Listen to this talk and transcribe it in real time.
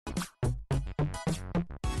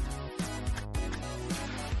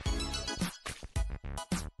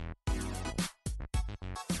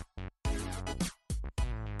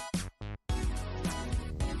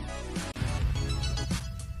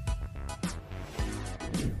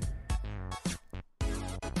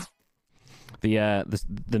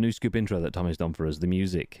The new Scoop intro that Tommy's done for us, the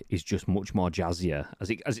music is just much more jazzier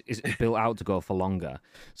as it's built out to go for longer.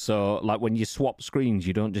 So like when you swap screens,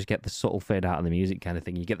 you don't just get the subtle fade out of the music kind of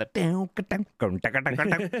thing. You get the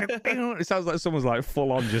it sounds like someone's like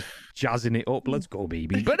full on just jazzing it up. Let's go,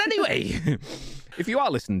 baby. But anyway, if you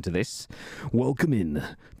are listening to this, welcome in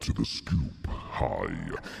to the Scoop.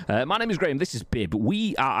 Hi. My name is Graham. This is Bib.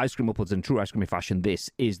 We are Ice Cream Uploads in true ice creamy fashion.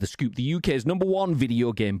 This is the Scoop, the UK's #1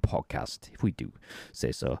 video game podcast, if we do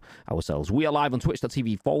say so ourselves. We are live on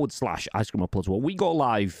twitch.tv/Ice Cream Uploads, where we go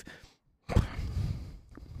live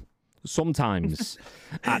sometimes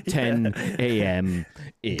at 10 a.m.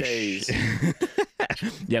 ish.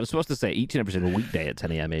 Yeah, I'm supposed to say each and every single weekday at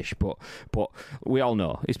 10 a.m. ish, but we all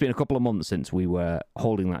know it's been a couple of months since we were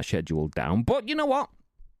holding that schedule down. But you know what?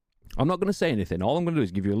 I'm not going to say anything. All I'm going to do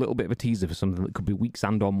is give you a little bit of a teaser for something that could be weeks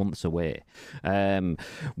and or months away.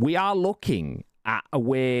 We are looking at a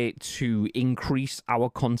way to increase our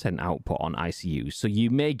content output on ICU. So you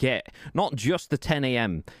may get not just the 10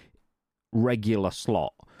 a.m. regular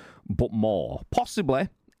slot, but more. Possibly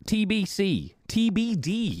TBC,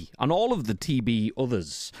 TBD, and all of the TB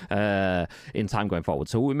others in time going forward.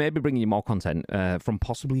 So we may be bringing you more content from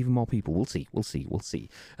possibly even more people. We'll see.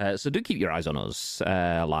 So do keep your eyes on us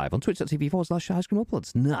live on twitch.tv/Ice Cream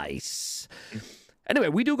Uploads. Nice. Anyway,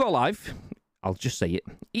 we do go live. I'll just say it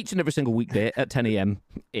each and every single weekday at 10 a.m.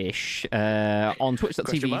 ish on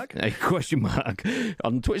twitch.tv question mark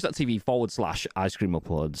on twitch.tv/Ice Cream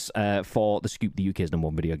Uploads for the Scoop, the UK's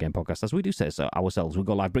 #1 video game podcast. As we do say so ourselves, we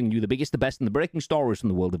go live bringing you the biggest, the best, and the breaking stories from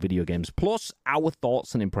the world of video games, plus our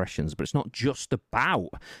thoughts and impressions. But it's not just about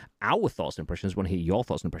our thoughts and impressions. We want to hear your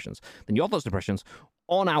thoughts and impressions. Then your thoughts and impressions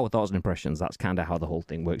on our thoughts and impressions. That's kind of how the whole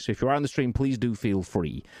thing works. So if you're on the stream, please do feel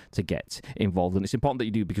free to get involved. And it's important that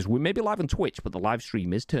you do, because we may be live on Twitch, but the live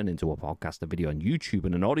stream is turned into a podcast, a video on YouTube,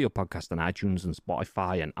 and an audio podcast on iTunes and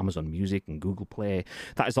Spotify and Amazon Music and Google Play.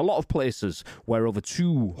 That is a lot of places where over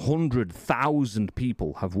 200,000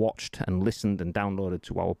 people have watched and listened and downloaded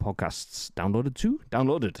to our podcasts.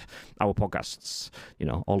 Downloaded our podcasts. You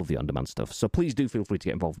know, all of the on-demand stuff. So please do feel free to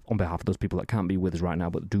get involved on behalf of those people that can't be with us right now,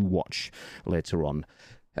 but do watch later on.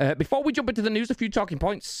 Before we jump into the news, a few talking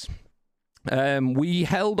points. We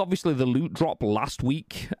held, obviously, the loot drop last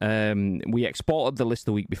week. We exported the list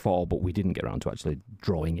the week before, but we didn't get around to actually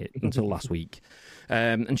drawing it until last week.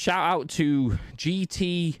 And shout out to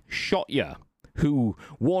GT Shotya, who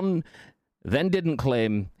won, then didn't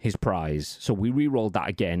claim his prize. So we re-rolled that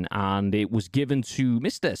again, and it was given to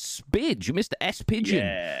Mr. Spidge, Mr. S. Pigeon,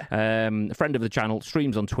 a friend of the channel,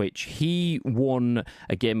 streams on Twitch. He won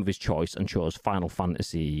a game of his choice and chose Final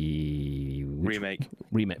Fantasy... Remake.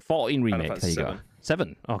 14 Remake. There you go.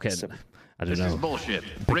 7? Okay. 7. I don't know. This is bullshit.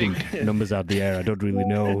 Picking numbers out the air, I don't really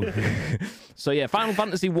know. So yeah, Final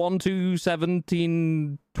Fantasy 1, 2,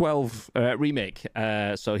 17, 12 remake.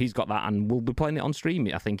 So he's got that, and we'll be playing it on stream,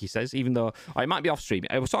 I think he says, even though it might be off stream.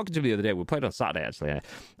 I was talking to him the other day. We played on Saturday, actually.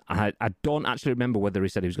 I don't actually remember whether he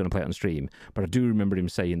said he was going to play it on stream, but I do remember him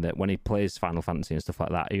saying that when he plays Final Fantasy and stuff like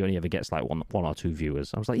that, he only ever gets like one or two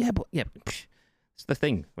viewers. I was like, it's the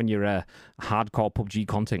thing when you're a hardcore PUBG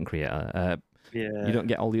content creator. Yeah. You don't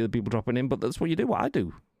get all the other people dropping in, but that's what you do. What I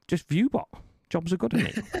do, just view bot. Jobs are good,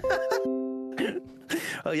 isn't it?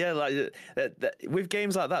 Oh yeah, like with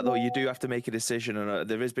games like that though, you do have to make a decision, and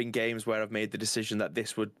there has been games where I've made the decision that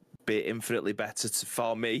this would be infinitely better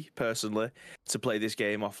for me personally to play this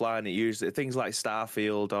game offline. It usually things like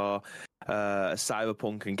Starfield or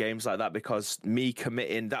Cyberpunk and games like that, because me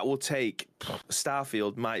committing that will take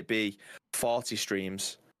Starfield might be 40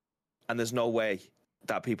 streams, and there's no way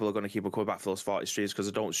that people are going to keep on coming back for those 40 streams, because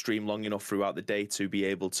I don't stream long enough throughout the day to be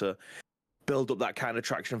able to build up that kind of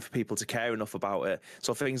traction for people to care enough about it.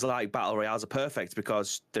 So things like Battle Royales are perfect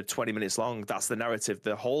because they're 20 minutes long. That's the narrative.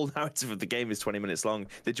 The whole narrative of the game is 20 minutes long.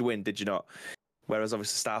 Did you win? Did you not? Whereas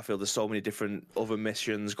obviously Starfield, there's so many different other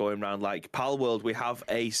missions going around. Like Palworld, we have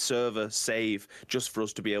a server save just for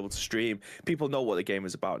us to be able to stream. People know what the game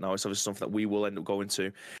is about now. It's obviously something that we will end up going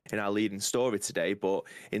to in our leading story today. But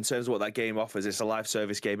in terms of what that game offers, it's a live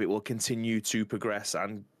service game. It will continue to progress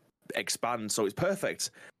and expand, so it's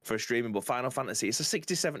perfect for streaming. But Final Fantasy, it's a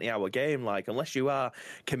 60-70 hour game. Like, unless you are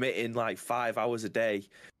committing like 5 hours a day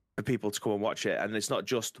for people to come and watch it, and it's not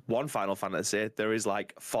just one Final Fantasy, there is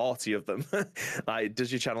like 40 of them. Like,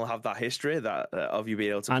 does your channel have that history that of you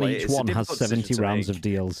being able to play it? And each one has 70 rounds of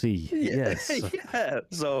DLC. Yes. Yeah.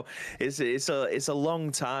 So it's a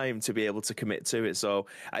long time to be able to commit to it. So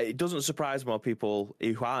it doesn't surprise more people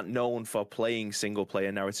who aren't known for playing single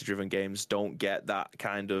player narrative driven games don't get that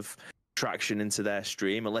kind of traction into their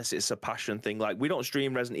stream unless it's a passion thing. Like, we don't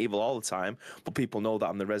stream Resident Evil all the time, but people know that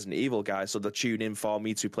I'm the Resident Evil guy, so they tune in for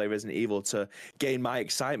me to play Resident Evil to gain my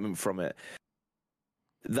excitement from it.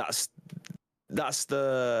 That's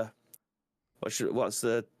the what's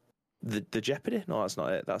the jeopardy? No, that's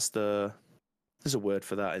not it. There's a word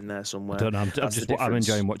for that in there somewhere. I don't know. I'm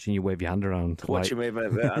enjoying watching you wave your hand around. Watching me,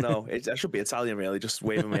 I know. I should be Italian, really, just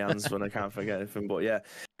waving my hands when I can't forget anything. But yeah,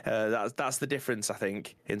 that's the difference, I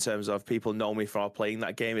think, in terms of people know me for playing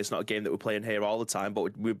that game. It's not a game that we're playing here all the time,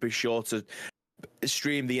 but we'd be sure to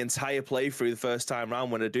stream the entire playthrough the first time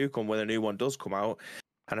round when a new one does come out.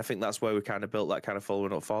 And I think that's where we kind of built that kind of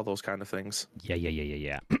following up for those kind of things.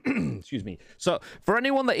 Yeah. Excuse me. So, for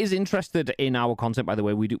anyone that is interested in our content, by the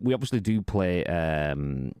way, we obviously do play,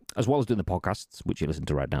 as well as doing the podcasts, which you listen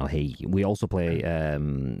to right now. Hey, we also play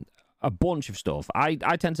a bunch of stuff. I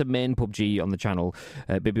tend to main PUBG on the channel.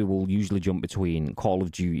 Bibby will usually jump between Call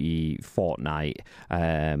of Duty, Fortnite,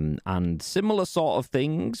 and similar sort of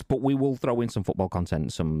things, but we will throw in some football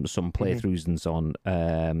content, some playthroughs and so on.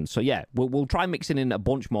 So yeah, we'll try mixing in a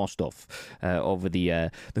bunch more stuff over the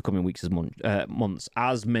coming weeks months,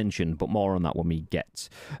 as mentioned, but more on that when we get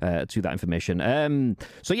to that information.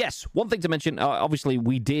 So yes, one thing to mention, obviously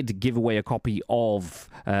we did give away a copy of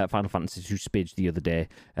Final Fantasy II Spidge the other day.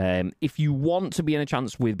 If you want to be in a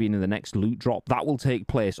chance with being in the next loot drop, that will take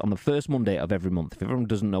place on the first Monday of every month. If everyone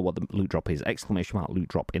doesn't know what the loot drop is, ! Loot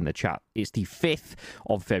drop in the chat. It's the 5th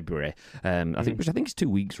of February. I think it's 2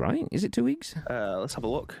 weeks, right? Is it 2 weeks? Let's have a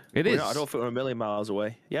look. It is. I don't think we're a million miles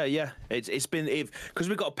away. Yeah. It's been, because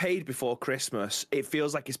we got paid before Christmas, it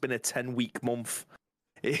feels like it's been a 10-week month.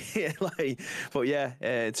 But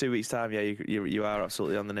yeah, 2 weeks time, yeah, you are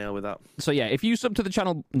absolutely on the nail with that. So yeah, if you sub to the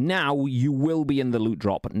channel now, you will be in the loot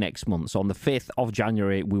drop next month. So on the 5th of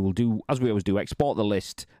January, we will do, as we always do, export the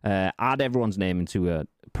list, add everyone's name into a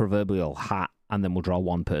proverbial hat, and then we'll draw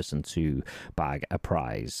one person to bag a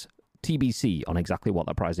prize. TBC on exactly what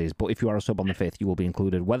that prize is, but if you are a sub on the 5th, you will be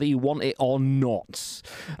included, whether you want it or not,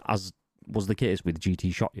 as was the case with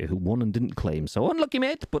GT Shotya, who won and didn't claim. So unlucky,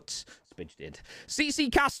 mate, but Spidge did.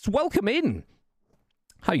 CC Casts, welcome in.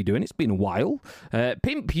 How you doing? It's been a while.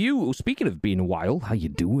 Pimp you, speaking of being a while, how you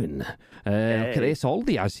doing? Look at this, all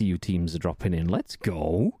the ICU teams are dropping in. Let's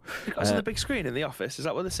go. That's on the big screen in the office. Is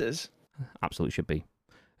that what this is? Absolutely should be.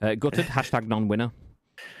 Gutted, hashtag non-winner.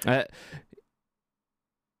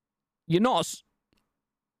 You're not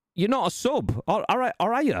a sub, all right? All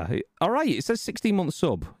right, it says 16-month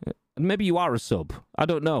sub. Maybe you are a sub. I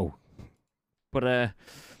don't know. But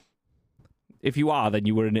if you are, then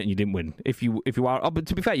you were in it and you didn't win. If you are, but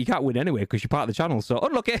to be fair, you can't win anyway because you're part of the channel. So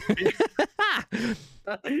unlucky.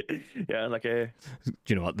 Yeah, unlucky. Do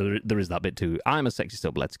you know what? There is that bit too. I'm a sexy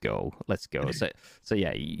sub. Let's go. So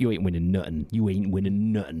yeah, you ain't winning nothing. You ain't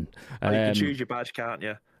winning nothing. You can choose your badge, can't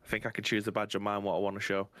you? I think I could choose the badge of mine, what I want to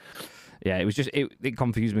show. Yeah, it was just, it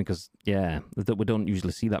confused me because, yeah, that we don't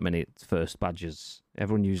usually see that many first badges.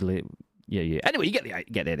 Everyone usually, yeah. Anyway, you get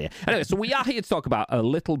the idea. Anyway, so we are here to talk about a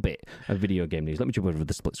little bit of video game news. Let me jump over to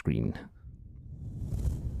the split screen.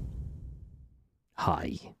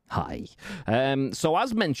 Hi. So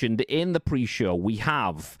as mentioned in the pre-show, we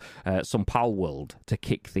have some Palworld to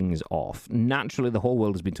kick things off. Naturally, the whole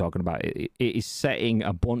world has been talking about it. It is setting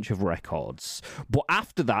a bunch of records. But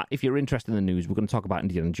after that, if you're interested in the news, we're going to talk about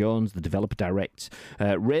Indiana Jones, the developer direct,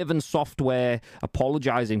 Raven Software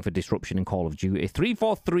apologizing for disruption in Call of Duty,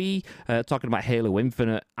 343 talking about Halo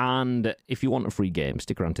Infinite, and if you want a free game,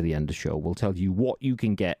 stick around to the end of the show. We'll tell you what you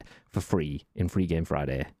can get for free in Free Game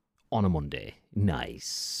Friday on a Monday.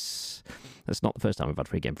 Nice. That's not the first time we've had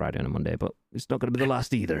Free Game Friday on a Monday, but it's not going to be the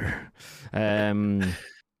last either. Okay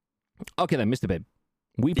then, Mr. Bib.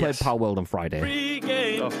 We played Palworld on Friday. Free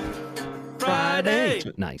Game Friday.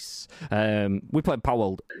 Nice. We played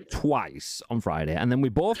Palworld twice on Friday, and then we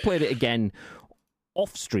both played it again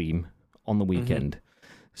off stream on the weekend.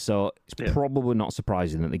 So it's probably not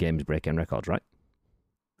surprising that the game is breaking records, right?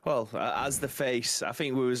 Well, as the face, I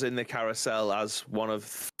think we was in the carousel as one of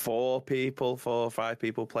 4 or 5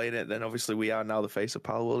 people playing it. Then obviously we are now the face of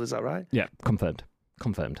Palworld. Is that right? Yeah, confirmed.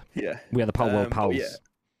 Yeah, we are the Palworld Pals. Yeah.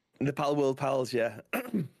 The Palworld Pals, yeah.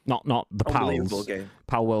 not the Pals. Game.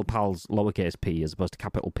 Palworld Pals, lowercase p as opposed to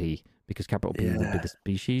capital P, because capital P would be the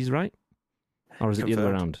species, right? Or is it the other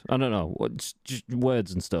way around? I don't know. It's just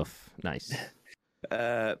words and stuff. Nice.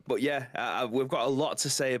 But yeah, we've got a lot to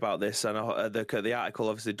say about this, and the article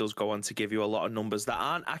obviously does go on to give you a lot of numbers that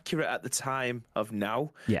aren't accurate at the time of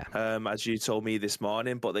now. Yeah. As you told me this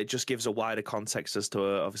morning, but it just gives a wider context as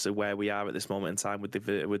to obviously where we are at this moment in time with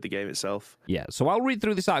the game itself. Yeah, so I'll read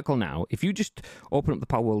through this article now. If you just open up the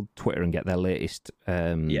Palworld Twitter and get their latest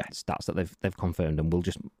stats that they've confirmed, and we'll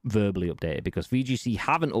just verbally update it because VGC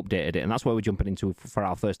haven't updated it, and that's where we're jumping into for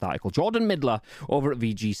our first article. Jordan Midler over at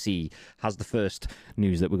VGC has the first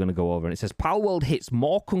news that we're going to go over, and it says Palworld hits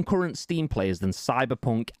more concurrent Steam players than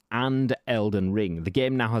Cyberpunk and Elden Ring. The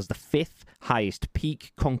game now has the 5th highest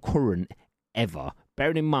peak concurrent ever.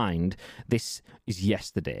 Bearing in mind, this is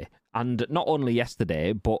yesterday. And not only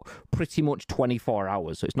yesterday, but pretty much 24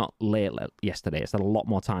 hours. So it's not late yesterday. It's had a lot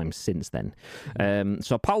more time since then.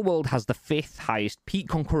 So Palworld has the 5th highest peak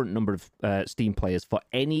concurrent number of Steam players for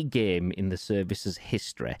any game in the service's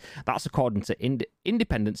history. That's according to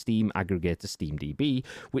independent Steam aggregator SteamDB,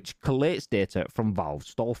 which collates data from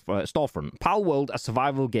Valve's storefront. Palworld, a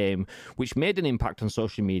survival game which made an impact on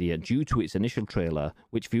social media due to its initial trailer,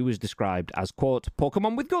 which viewers described as, quote,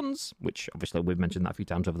 Pokemon with guns, which obviously we've mentioned that a few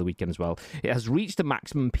times over the weekend as well. It has reached a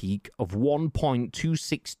maximum peak of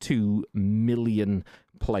 1.262 million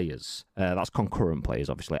players. That's concurrent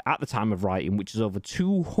players, obviously, at the time of writing, which is over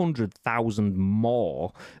 200,000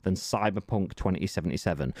 more than Cyberpunk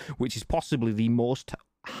 2077, which is possibly the most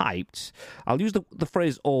hyped. I'll use the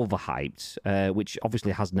phrase overhyped, which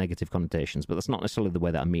obviously has negative connotations, but that's not necessarily the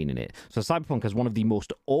way that I'm meaning it. So Cyberpunk has one of the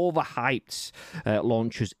most overhyped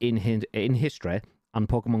launches in history, and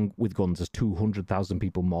Pokemon with Guns has 200,000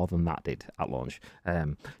 people more than that did at launch.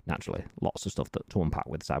 Naturally, lots of stuff to unpack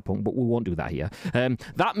with Cyberpunk, but we won't do that here.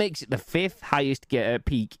 That makes it the 5th highest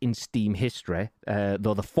peak in Steam history,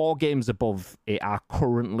 though the 4 games above it are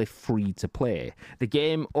currently free to play. The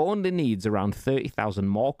game only needs around 30,000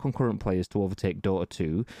 more concurrent players to overtake Dota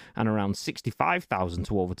 2, and around 65,000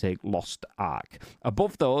 to overtake Lost Ark.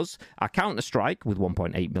 Above those are Counter-Strike with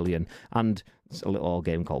 1.8 million, and a little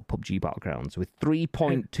game called PUBG Battlegrounds with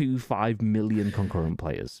 3.25 million concurrent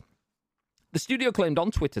players. The studio claimed on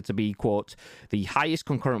Twitter to be, quote, the highest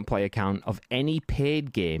concurrent player count of any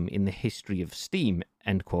paid game in the history of Steam,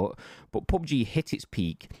 end quote, but PUBG hit its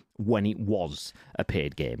peak when it was a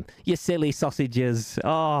paid game. You silly sausages.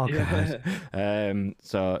 Oh, God.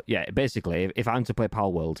 So, yeah, basically, if I'm to play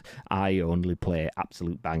Palworld, I only play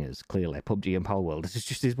absolute bangers, clearly. PUBG and Palworld, it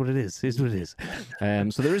just is what it is. Is what it is.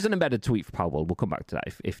 So there is an embedded tweet for Palworld. We'll come back to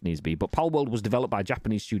that if needs be. But Palworld was developed by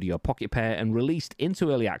Japanese studio Pocket Pair and released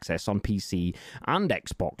into early access on PC and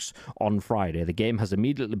Xbox on Friday. The game has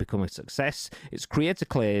immediately become a success. Its creator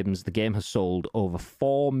claims the game has sold over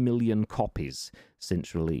 4 million copies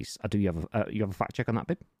since release. You have a fact check on that,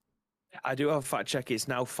 Bib? I do have a fact check. It's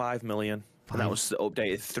now 5 million. And that was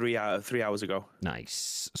updated 3 hours ago.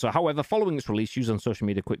 Nice. So, however, following its release, users on social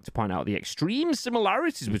media quick to point out the extreme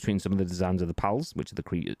similarities between some of the designs of the pals, which are the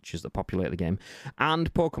creatures that populate the game,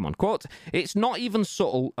 and Pokemon. Quote, it's not even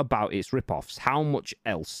subtle about its rip-offs. How much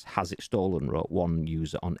else has it stolen, wrote one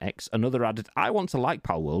user on X. Another added, I want to like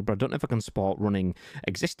Palworld, but I don't know if I can support running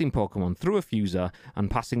existing Pokemon through a fuser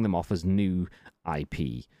and passing them off as new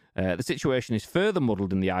IP. The situation is further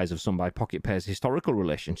muddled in the eyes of some by Pocket Pair's historical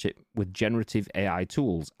relationship with generative AI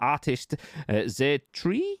tools. Artist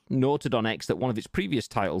Zetri noted on X that one of its previous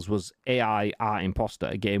titles was AI Art Imposter,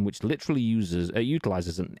 a game which literally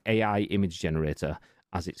utilizes an AI image generator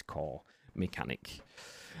as its core mechanic.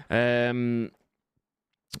 And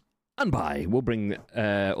we'll bring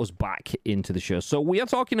us back into the show. So we are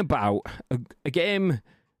talking about a game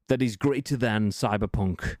that is greater than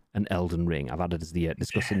Cyberpunk and Elden Ring. I've added as the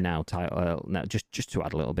discussing now title, now just to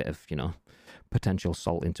add a little bit of potential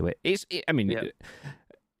salt into it.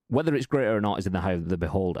 Whether it's greater or not is in the eye of the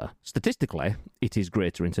beholder. Statistically, it is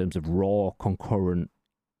greater in terms of raw concurrent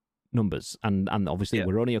numbers, and obviously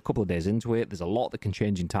we're only a couple of days into it. There's a lot that can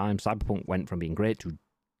change in time. Cyberpunk went from being great to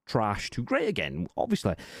trash to great again.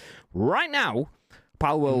 Obviously, right now,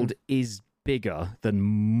 Palworld is bigger than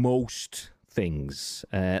most things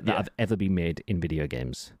that have ever been made in video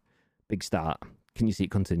games. Big start. Can you see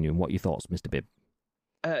it continuing? What are your thoughts, Mr. Bibb?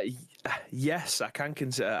 Yes, I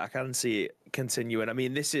can see it continuing. I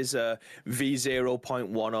mean, this is a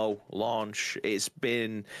V0.10 launch. It's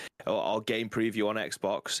been our game preview on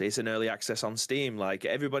Xbox. It's an early access on Steam. Like,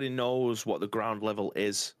 everybody knows what the ground level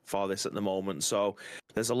is for this at the moment. So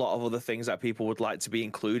there's a lot of other things that people would like to be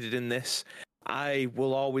included in this. I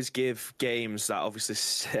will always give games that obviously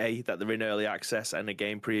say that they're in early access and a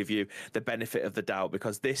game preview the benefit of the doubt,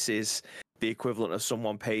 because this is the equivalent of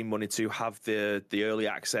someone paying money to have the early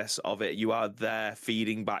access of it. You are there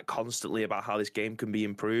feeding back constantly about how this game can be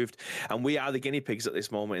improved, and we are the guinea pigs at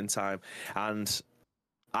this moment in time. And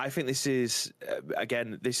I think this is,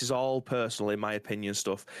 again, this is all personal, in my opinion,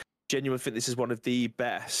 stuff. Genuinely think this is one of the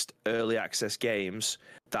best early access games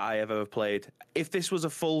that I have ever played. If this was a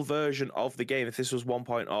full version of the game, if this was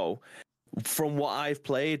 1.0, from what I've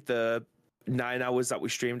played, the 9 hours that we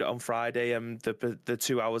streamed it on Friday and the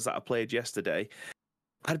 2 hours that I played yesterday,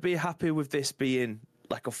 I'd be happy with this being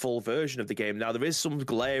like a full version of the game. Now, there is some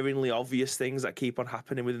glaringly obvious things that keep on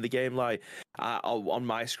happening within the game. Like on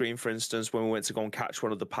my screen, for instance, when we went to go and catch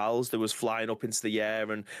one of the pals, there was flying up into the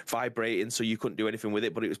air and vibrating, so you couldn't do anything with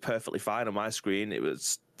it, but it was perfectly fine on my screen. There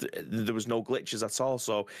was no glitches at all.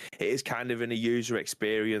 So it is kind of in a user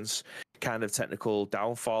experience kind of technical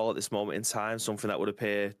downfall at this moment in time. Something that would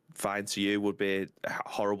appear fine to you would be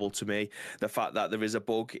horrible to me. The fact that there is a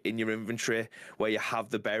bug in your inventory where you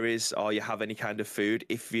have the berries or you have any kind of food,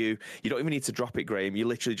 if you don't even need to drop it, Graham, you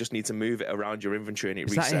literally just need to move it around your inventory and it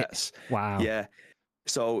resets. Wow. Yeah.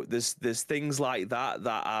 So there's things like that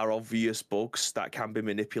are obvious bugs that can be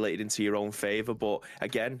manipulated into your own favor. But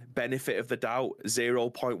again, benefit of the doubt,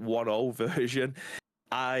 0.10 version.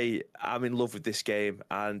 I am in love with this game,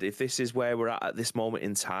 and if this is where we're at this moment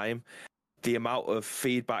in time, the amount of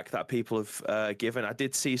feedback that people have given, I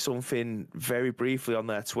did see something very briefly on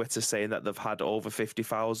their Twitter saying that they've had over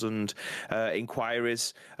 50,000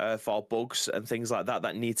 inquiries for bugs and things like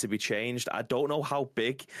that need to be changed. I don't know how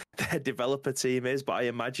big their developer team is, but I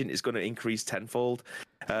imagine it's going to increase tenfold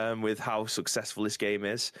with how successful this game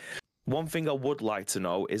is. One thing I would like to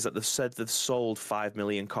know is that they've said they've sold 5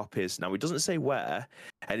 million copies. Now, it doesn't say where,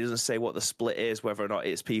 and it doesn't say what the split is, whether or not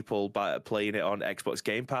it's people playing it on Xbox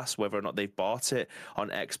Game Pass, whether or not they've bought it on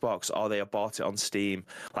Xbox or they have bought it on Steam.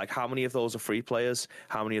 Like, how many of those are free players?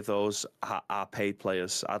 How many of those are paid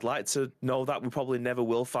players? I'd like to know that. We probably never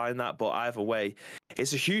will find that, but either way,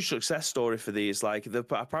 it's a huge success story for these. Like,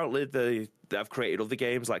 apparently they've created other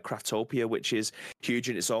games like Craftopia, which is huge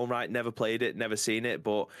in its own right. Never played it, never seen it,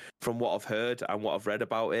 but from what I've heard and what I've read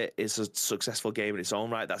about it, it's a successful game in its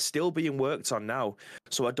own right that's still being worked on now.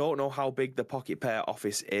 So I don't know how big the Pocket Pair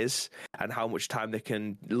office is and how much time they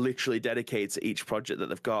can literally dedicate to each project that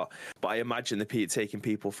they've got. But I imagine they're taking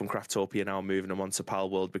people from Craftopia now and moving them onto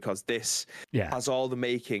Palworld, because this has all the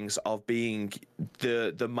makings of being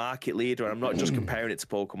the market leader. And I'm not just comparing it to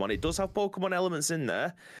Pokemon. It does have Pokemon elements in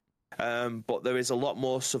there, but there is a lot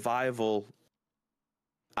more survival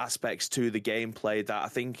aspects to the gameplay that I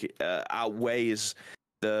think outweighs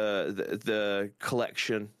the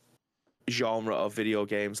collection genre of video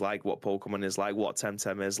games, like what Pokemon is, like what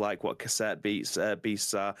Temtem is, like what Cassette Beasts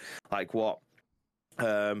are, like what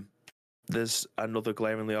there's another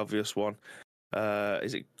glaringly obvious one.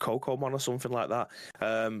 Is it Cocomon or something like that?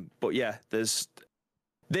 But yeah, this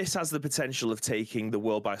has the potential of taking the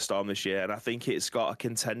world by storm this year, and I think it's got a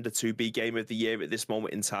contender to be Game of the Year at this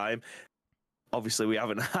moment in time. Obviously, we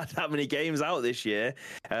haven't had that many games out this year,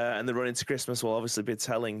 and the run into Christmas will obviously be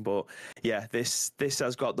telling. But yeah, this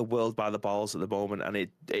has got the world by the balls at the moment, and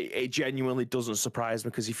it genuinely doesn't surprise me,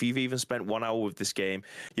 because if you've even spent 1 hour with this game,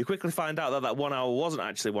 you quickly find out that 1 hour wasn't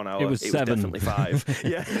actually 1 hour. It was 7. Definitely 5.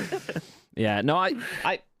 Yeah. Yeah. No,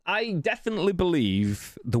 I definitely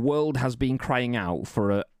believe the world has been crying out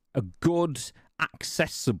for a good,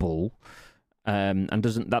 accessible, and that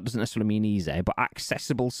doesn't necessarily mean easy, but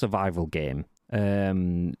accessible survival game.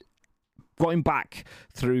 Going back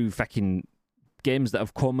through fucking games that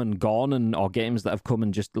have come and gone, or games that have come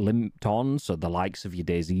and just limped on, so the likes of your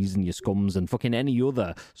Daisies and your Scums and fucking any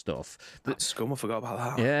other stuff. That Scum, I forgot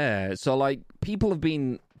about that. Yeah, so like people have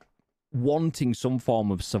been wanting some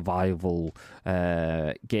form of survival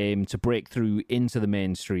game to break through into the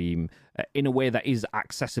mainstream in a way that is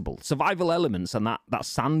accessible. Survival elements and that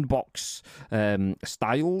sandbox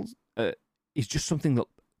style is just something that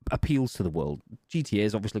appeals to the world.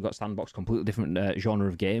 GTA's obviously got sandbox, completely different genre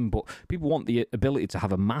of game, but people want the ability to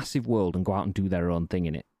have a massive world and go out and do their own thing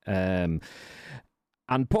in it. And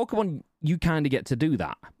Pokemon, you kind of get to do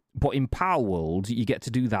that. But in Palworld, you get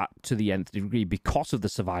to do that to the nth degree because of the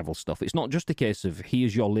survival stuff. It's not just a case of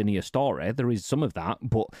here's your linear story. There is some of that,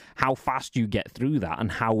 but how fast you get through that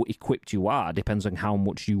and how equipped you are depends on how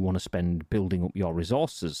much you want to spend building up your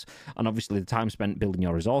resources. And obviously the time spent building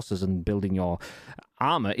your resources and building your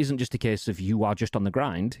armor isn't just a case of you are just on the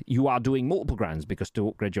grind. You are doing multiple grinds, because to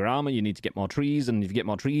upgrade your armor, you need to get more trees, and if you get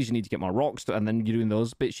more trees, you need to get more rocks, and then you're doing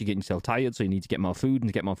those bits, you're getting yourself tired, so you need to get more food, and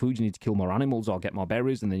to get more food, you need to kill more animals or get more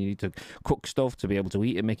berries, and then you need to cook stuff to be able to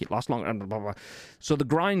eat it, make it last longer, and blah, blah, blah. So the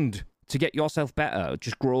grind to get yourself better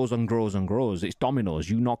just grows and grows and grows. It's dominoes.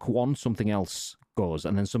 You knock one, something else goes,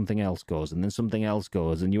 and then something else goes, and then something else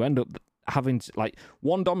goes, and you end up having to, like,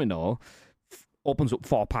 one domino opens up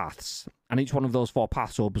 4 paths, and each one of those 4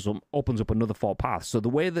 paths opens up another 4 paths. So the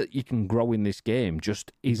way that you can grow in this game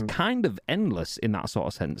just is kind of endless in that sort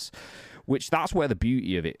of sense, which that's where the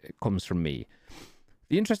beauty of it comes from me.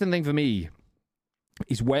 The interesting thing for me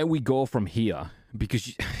is where we go from here,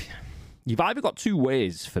 because you've either got 2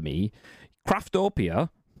 ways for me. Craftopia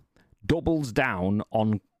doubles down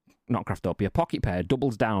on, not Craftopia, Pocket Pair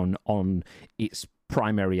doubles down on its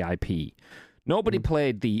primary IP. Nobody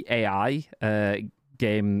played the AI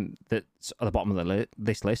game that's at the bottom of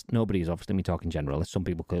this list. Nobody's obviously me talking general. Some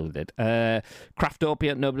people clearly did.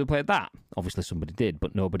 Craftopia, nobody played that. Obviously somebody did,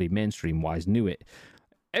 but nobody mainstream-wise knew it.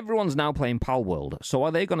 Everyone's now playing Palworld. So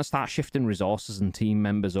are they going to start shifting resources and team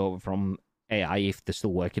members over from AI if they're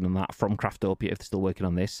still working on that, from Craftopia if they're still working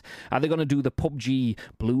on this? Are they going to do the PUBG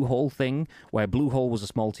Bluehole thing, where Bluehole was a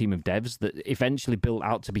small team of devs that eventually built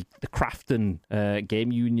out to be the Crafton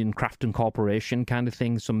Game Union, Crafton Corporation kind of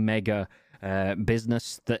thing, some mega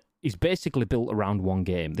business that is basically built around one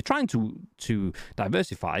game? They're trying to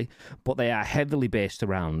diversify, but they are heavily based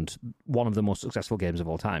around one of the most successful games of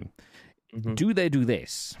all time. Do they do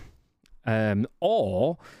this?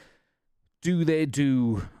 Or do they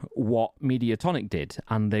do what Mediatonic did?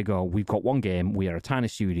 And they go, we've got one game, we are a tiny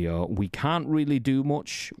studio, we can't really do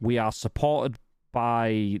much, we are supported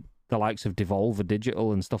by the likes of Devolver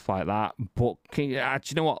Digital and stuff like that, but do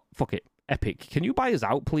you know what? Fuck it. Epic, can you buy us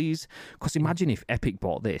out, please? Because imagine if Epic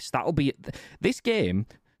bought this. That'll be... This game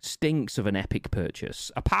stinks of an Epic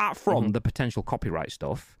purchase, apart from the potential copyright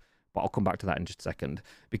stuff, but I'll come back to that in just a second,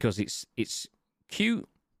 because it's cute,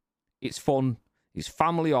 it's fun, it's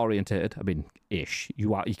family oriented. I mean, ish.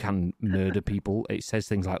 You can murder people. It says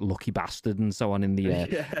things like "lucky bastard" and so on in the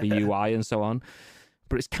the UI and so on.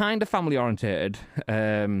 But it's kind of family oriented.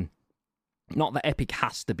 Not that Epic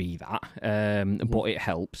has to be that, but it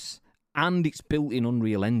helps. And it's built in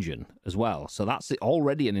Unreal Engine as well, so that's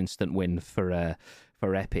already an instant win for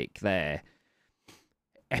Epic there.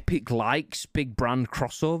 Epic likes big brand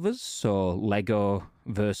crossovers, so Lego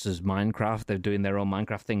versus Minecraft. They're doing their own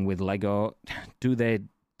Minecraft thing with Lego. Do they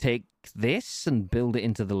take this and build it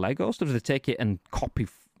into the Lego stuff? Do they take it and copy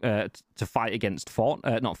to fight against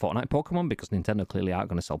not Fortnite, Pokemon? Because Nintendo clearly aren't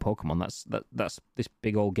going to sell Pokemon. That's this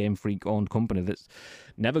big old Game Freak owned company that's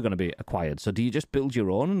never going to be acquired. So do you just build your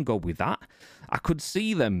own and go with that? I could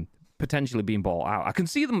see them potentially being bought out. I can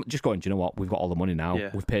see them just going, do you know what? We've got all the money now.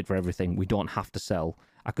 Yeah. We've paid for everything. We don't have to sell.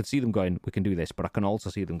 I could see them going, we can do this, but I can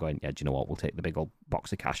also see them going, yeah, do you know what? We'll take the big old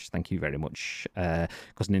box of cash. Thank you very much.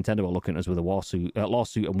 Because Nintendo are looking at us with a lawsuit,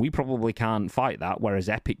 and we probably can't fight that, whereas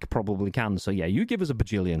Epic probably can. So yeah, you give us a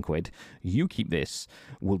bajillion quid, you keep this,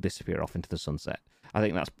 we'll disappear off into the sunset. I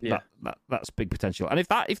think that's big potential. And if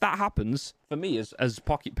that happens, for me as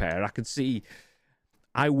Pocket Pair, I could see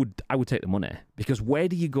I would take the money, because where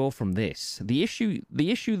do you go from this? The issue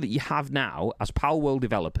that you have now as Palworld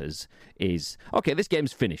developers is, okay, this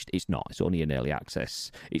game's finished. It's not. It's only in early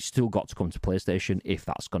access. It's still got to come to PlayStation if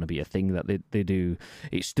that's going to be a thing that they do.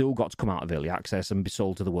 It's still got to come out of early access and be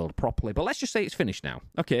sold to the world properly. But let's just say it's finished now.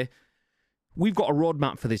 Okay, we've got a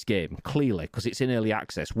roadmap for this game, clearly, because it's in early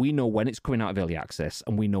access. We know when it's coming out of early access,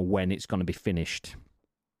 and we know when it's going to be finished.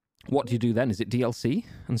 What do you do then? Is it DLC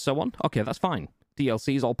and so on? Okay, that's fine.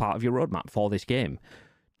 DLC is all part of your roadmap for this game.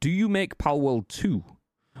 Do you make Palworld 2?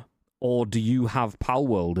 Or do you have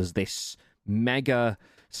Palworld as this mega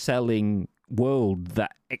selling world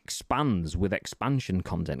that expands with expansion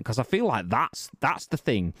content? Because I feel like that's the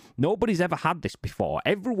thing. Nobody's ever had this before.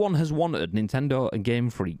 Everyone has wanted Nintendo and Game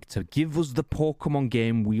Freak to give us the Pokemon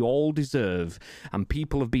game we all deserve, and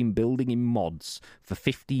people have been building in mods for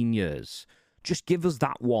 15 years. Just give us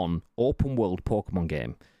that one open world Pokemon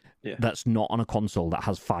game. Yeah. That's not on a console that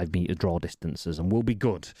has 5 meter draw distances, and we'll be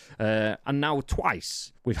good. And now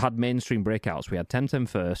twice we've had mainstream breakouts. We had Temtem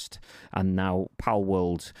first, and now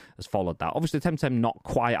Palworld has followed that. Obviously, Temtem not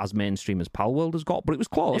quite as mainstream as Palworld has got, but it was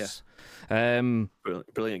close. Yeah.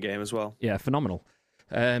 Brilliant game as well. Yeah, phenomenal.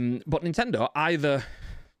 But Nintendo either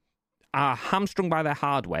are hamstrung by their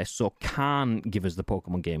hardware, so can't give us the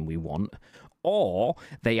Pokemon game we want, or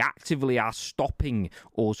they actively are stopping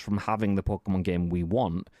us from having the Pokemon game we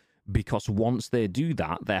want, because once they do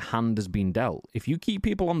that, their hand has been dealt. If you keep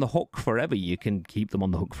people on the hook forever, you can keep them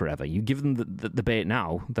on the hook forever. You give them the bait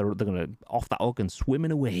now, they're going to off that hook and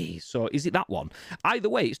swimming away. So is it that one? Either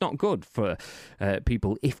way, it's not good for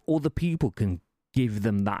people if other people can give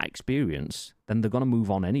them that experience, then they're going to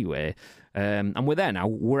move on anyway. And we're there now.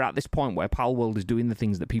 We're at this point where Palworld is doing the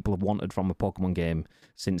things that people have wanted from a Pokemon game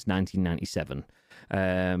since 1997.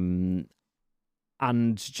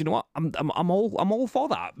 And do you know what? I'm all for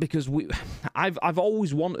that, because I've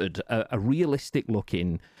always wanted a realistic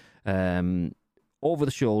looking, over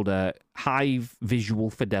the shoulder, high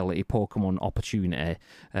visual fidelity Pokemon opportunity.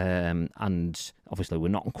 And obviously we're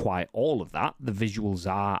not quite all of that. The visuals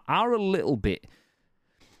are a little bit,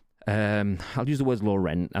 I'll use the words low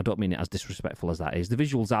rent. I don't mean it as disrespectful as that is. The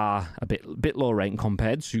visuals are a bit low rent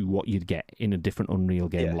compared to what you'd get in a different Unreal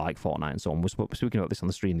game like Fortnite and so on. We're speaking about this on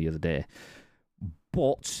the stream the other day.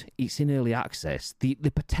 But it's in early access. The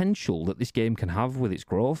potential that this game can have with its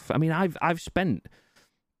growth. I mean, I've spent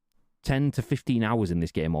 10 to 15 hours in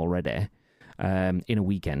this game already, in a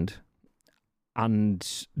weekend,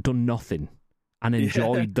 and done nothing. And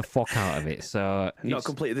enjoyed the fuck out of it. So not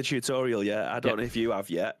completed the tutorial yet. I don't know if you have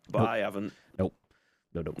yet, but I haven't. Nope.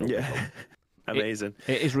 Yeah, amazing.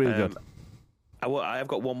 It is really good. I've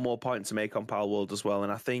got one more point to make on Palworld as well,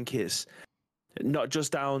 and I think it's not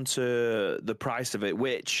just down to the price of it,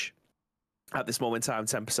 which at this moment in time,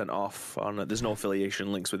 10% off. There's no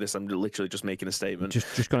affiliation links with this. I'm literally just making a statement.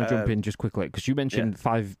 Just going to jump in just quickly, because you mentioned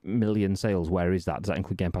 5 million sales. Where is that? Does that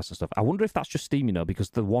include Game Pass and stuff? I wonder if that's just Steam, because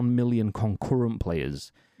the 1 million concurrent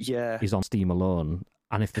players is on Steam alone.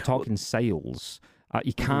 And if they're talking sales,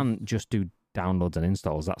 you can't just do downloads and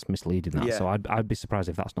installs. That's misleading. So I'd be surprised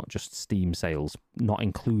if that's not just Steam sales, not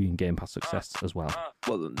including Game Pass success as well.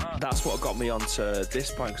 Well, that's what got me onto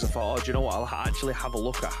this point, because I thought, do you know what? I'll actually have a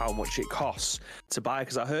look at how much it costs to buy,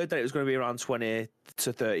 because I heard that it was going to be around £20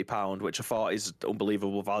 to £30, which I thought is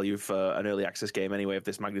unbelievable value for an early access game anyway of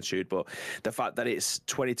this magnitude. But the fact that it's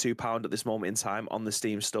 £22 at this moment in time on the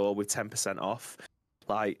Steam store with 10% off,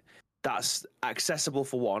 like, that's accessible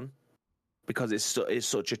for one, because it's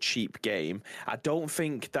such a cheap game. I don't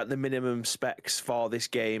think that the minimum specs for this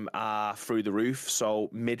game are through the roof, so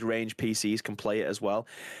mid-range PCs can play it as well.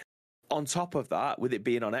 On top of that, with it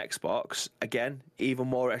being on Xbox, again, even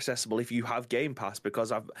more accessible if you have Game Pass,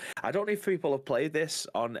 because I don't know if people have played this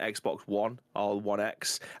on Xbox One or One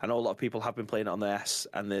X. I know a lot of people have been playing it on the S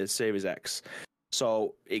and the Series X.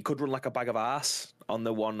 So it could run like a bag of arse on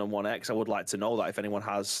the One and One X. I would like to know that if anyone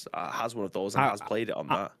has one of those and has played it on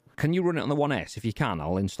that. Can you run it on the One S? If you can,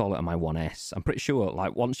 I'll install it on my One S. I'm pretty sure,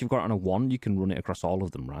 like, once you've got it on a One, you can run it across all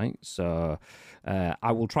of them, right? So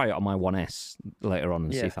I will try it on my One S later on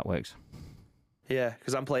and see if that works. Yeah,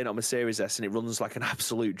 because I'm playing it on my Series S and it runs like an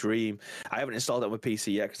absolute dream. I haven't installed it on my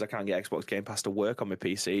PC yet because I can't get Xbox Game Pass to work on my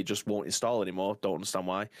PC. It just won't install anymore. Don't understand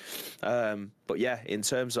why. But yeah, in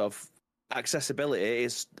terms of accessibility,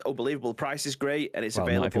 it's unbelievable. The price is great and it's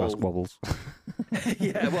available. Not if you ask Wobbles.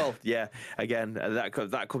 Again,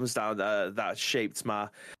 that comes down. That shaped my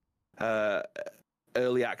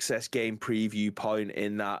early access game preview point,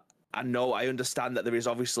 in that I understand that there is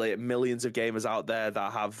obviously millions of gamers out there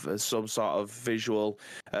that have some sort of visual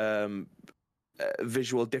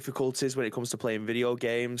difficulties when it comes to playing video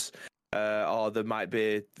games, or there might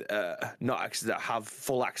be that have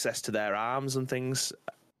full access to their arms and things.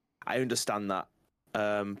 I understand that,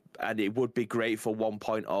 and it would be great for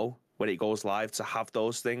 1.0 when it goes live to have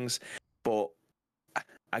those things. But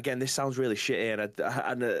again, this sounds really shitty,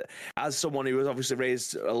 and as someone who has obviously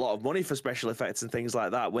raised a lot of money for special effects and things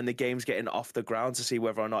like that, when the game's getting off the ground to see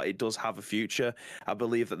whether or not it does have a future, I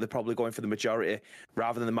believe that they're probably going for the majority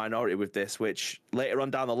rather than the minority with this, which later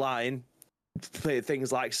on down the line,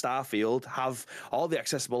 things like Starfield have all the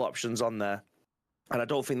accessible options on there. And I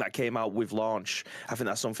don't think that came out with launch. I think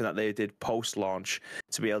that's something that they did post-launch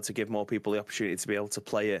to be able to give more people the opportunity to be able to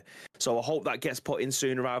play it. So I hope that gets put in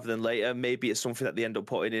sooner rather than later. Maybe it's something that they end up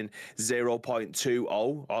putting in 0.20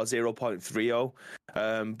 or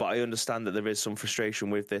 0.30. But I understand that there is some frustration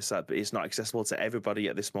with this, that it's not accessible to everybody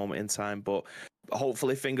at this moment in time. But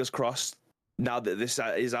hopefully, fingers crossed, now that this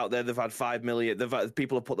is out there, they've had 5 million.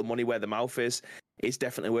 People have put the money where the mouth is. It's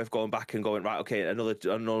definitely worth going back and going, right, okay, another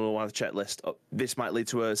one on the checklist. This might lead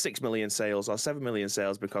to 6 million sales or 7 million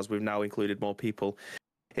sales because we've now included more people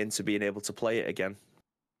into being able to play it again.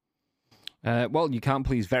 Well, you can't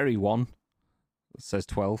please Very One. It says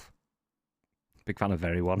 12. Big fan of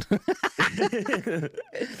Very One.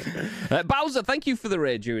 Bowser, thank you for the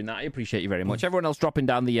raid during that. I appreciate you very much. Everyone else dropping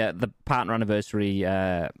down the partner anniversary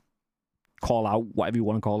call out, whatever you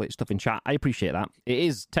want to call it, stuff in chat. I appreciate that. It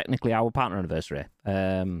is technically our partner anniversary.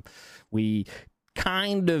 We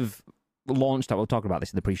kind of launched, we'll talk about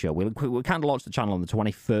this in the pre-show, we kind of launched the channel on the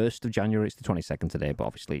 21st of January. It's the 22nd today, but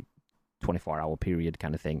obviously 24-hour period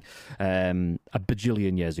kind of thing, a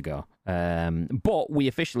bajillion years ago. But we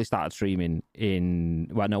officially started streaming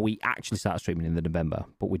we actually started streaming in the November,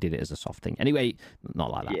 but we did it as a soft thing. Anyway,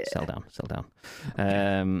 not like that. Yeah. Sell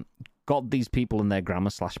down. God, these people and their grammar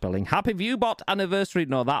 / spelling. Happy Viewbot anniversary.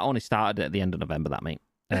 No, that only started at the end of November, that, mate.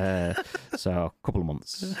 So a couple of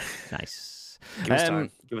months. Nice.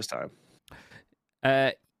 Give us time.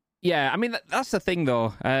 Yeah, I mean that's the thing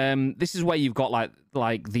though. This is where you've got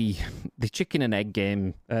like the chicken and egg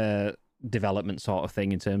game development sort of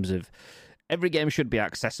thing in terms of every game should be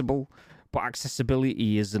accessible, but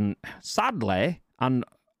accessibility isn't, sadly and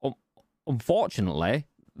unfortunately,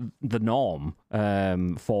 the norm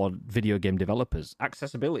for video game developers.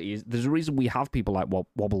 Accessibility is, there's a reason we have people like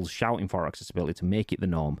Wobbles shouting for accessibility to make it the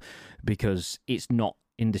norm, because it's not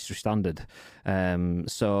industry standard.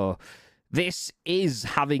 So this is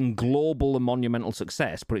having global and monumental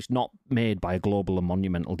success, but it's not made by a global and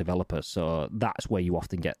monumental developer. So that's where you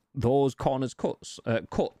often get those corners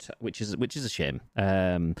cut, which is a shame.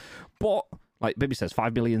 But like Bibby says,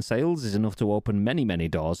 5 million sales is enough to open many, many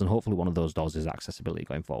doors, and hopefully one of those doors is accessibility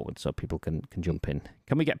going forward, so people can jump in.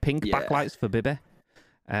 Can we get pink backlights for Bibby?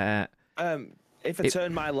 If I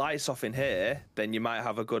turn my lights off in here, then you might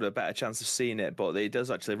have a better chance of seeing it. But it does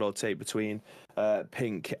actually rotate between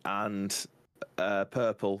pink and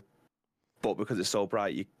purple. But because it's so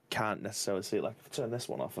bright, you can't necessarily see it. Like if I turn this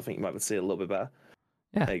one off, I think you might be able to see it a little bit better.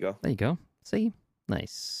 Yeah, there you go. There you go. See,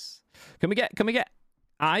 nice. Can we get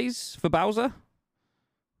eyes for Bowser?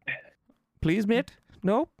 Please, mate.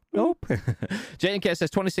 Nope. JNK says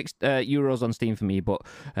 26 euros on Steam for me, but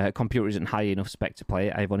computer isn't high enough spec to play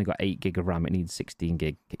it. I've only got 8 gig of RAM. It needs 16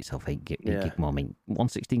 gig. Get yourself 8 gig more, mate.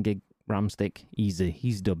 116 gig RAM stick. Easy.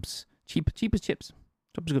 He's dubs. Cheap as chips.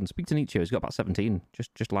 Dubs are good. Speak to Nietzsche. He's got about 17.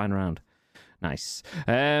 Just lying around. Nice.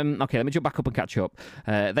 Okay, let me jump back up and catch up.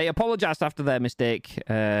 They apologised after their mistake.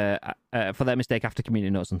 For their mistake after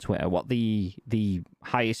community notes on Twitter. What the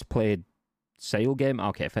highest played sale game?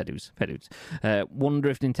 Okay, fair dues. Wonder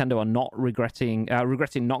if Nintendo are not regretting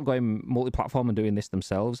not going multi-platform and doing this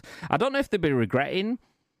themselves. I don't know if they'd be regretting.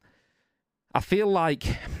 I feel like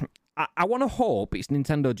I want to hope it's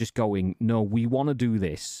Nintendo just going, no, we want to do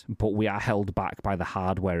this, but we are held back by the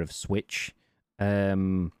hardware of Switch.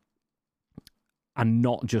 And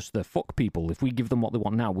not just the fuck people. If we give them what they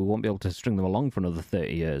want now, we won't be able to string them along for another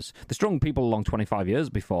 30 years. They strung people along 25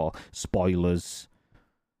 years before. Spoilers.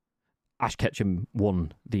 Ash Ketchum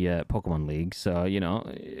won the Pokemon League, so,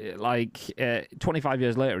 25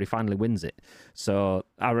 years later, he finally wins it. So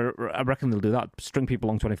I reckon they'll do that, string people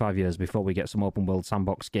along 25 years before we get some open-world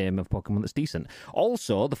sandbox game of Pokemon that's decent.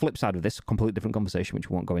 Also, the flip side of this, a completely different conversation,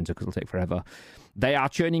 which we won't go into because it'll take forever, they are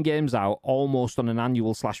churning games out almost on an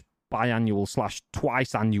annual / biannual /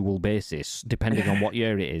 twice annual basis, depending on what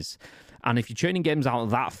year it is. And if you're churning games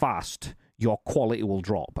out that fast, your quality will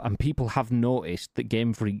drop. And people have noticed that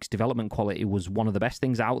Game Freak's development quality was one of the best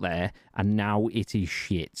things out there, and now it is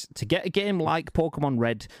shit. To get a game like Pokemon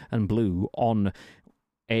Red and Blue on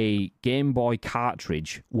a Game Boy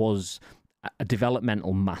cartridge was a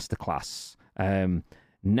developmental masterclass.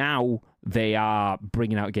 Now they are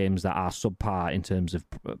bringing out games that are subpar in terms of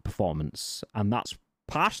performance, and that's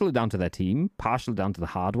partially down to their team, partially down to the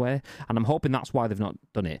hardware, and I'm hoping that's why they've not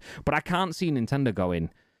done it. But I can't see Nintendo going,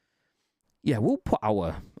 yeah, we'll put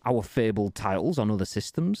our fabled titles on other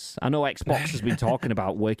systems. I know Xbox has been talking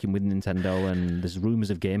about working with Nintendo, and there's rumours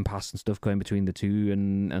of Game Pass and stuff going between the two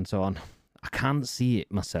and so on. I can't see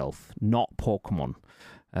it myself, not Pokemon.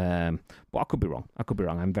 But I could be wrong.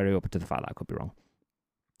 I'm very open to the fact that I could be wrong.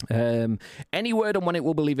 Any word on when it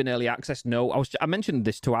will be leaving early access? No. I mentioned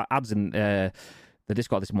this to our ads in the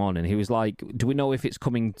Discord this morning. He was like, do we know if it's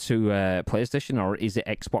coming to PlayStation or is it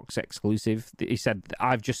Xbox exclusive? He said,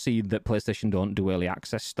 I've just seen that PlayStation don't do early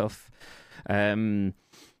access stuff. And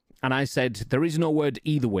I said, there is no word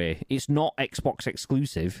either way. It's not Xbox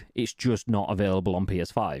exclusive. It's just not available on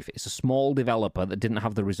PS5. It's a small developer that didn't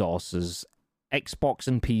have the resources. Xbox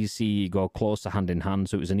and PC go closer hand in hand,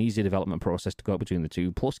 so it was an easy development process to go between the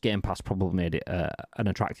two. Plus, Game Pass probably made it an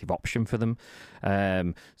attractive option for them.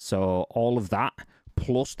 So all of that,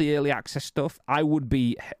 plus the early access stuff, I would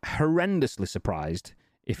be horrendously surprised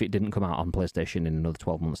if it didn't come out on PlayStation in another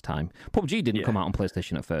 12 months' time. PUBG didn't come out on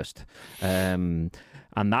PlayStation at first.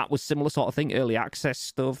 And that was similar sort of thing, early access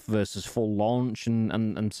stuff versus full launch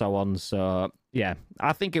and so on. So, yeah,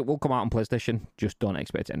 I think it will come out on PlayStation. Just don't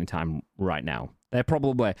expect it any time right now. They're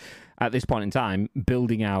probably, at this point in time,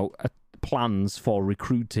 building out a plans for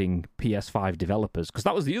recruiting PS5 developers, because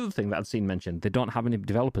that was the other thing that I'd seen mentioned. They don't have any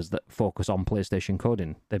developers that focus on PlayStation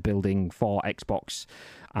coding. They're building for Xbox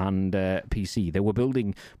and PC. They were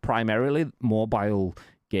building primarily mobile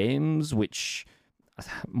games, which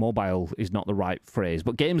mobile is not the right phrase,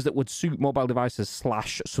 but games that would suit mobile devices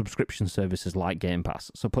 / subscription services like Game Pass.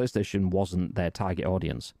 So PlayStation wasn't their target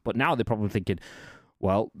audience. But now they're probably thinking,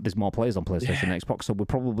 well, there's more players on PlayStation and Xbox, so we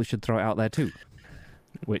probably should throw it out there too,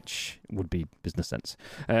 which would be business sense.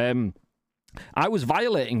 I was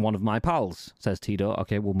violating one of my pals, says Tito.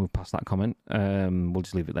 Okay, we'll move past that comment. We'll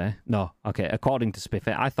just leave it there. No, okay, according to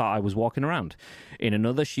Spiffy, I thought I was walking around. In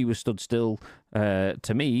another, she was stood still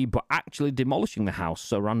to me, but actually demolishing the house,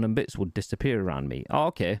 so random bits would disappear around me. Oh,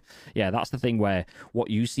 okay. Yeah, that's the thing where what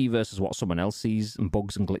you see versus what someone else sees, and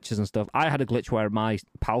bugs and glitches and stuff. I had a glitch where my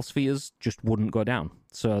pal spheres just wouldn't go down.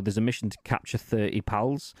 So there's a mission to capture 30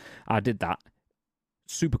 pals. I did that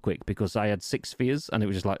super quick because I had 6 spheres, and it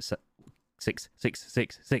was just like... Six.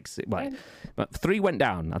 But 3 went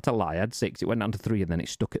down. That's a lie. I had 6. It went down to 3, and then it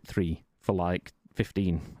stuck at 3 for like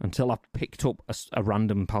 15 until I picked up a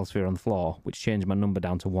random pal sphere on the floor, which changed my number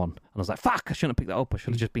down to 1. And I was like, fuck, I shouldn't have picked that up. I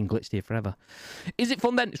should have just been glitched here forever. Is it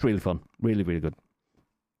fun then? It's really fun. Really, really good.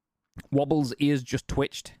 Wobble's ears just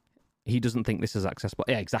twitched. He doesn't think this is accessible.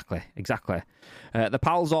 Yeah, exactly. The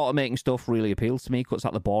pals automating stuff really appeals to me. Cuts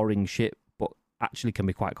out the boring shit, but actually can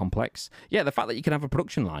be quite complex. Yeah, the fact that you can have a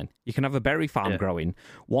production line, you can have a berry farm growing,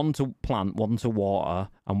 one to plant, one to water,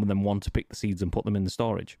 and then one to pick the seeds and put them in the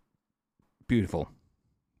storage. Beautiful.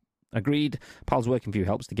 Agreed. Pals working for you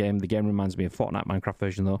helps the game. The game reminds me of Fortnite Minecraft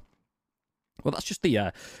version though. Well, that's just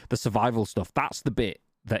the survival stuff. That's the bit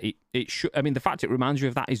that it should. I mean, the fact it reminds you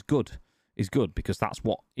of that is good. Is good because that's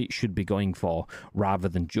what it should be going for, rather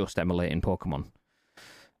than just emulating Pokemon.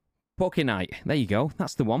 Pokenite. There you go.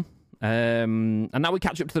 That's the one. And now we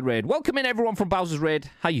catch up to the raid. Welcome in everyone from Bowser's Raid.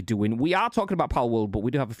 How you doing? We are talking about Palworld, but we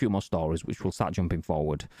do have a few more stories which we'll start jumping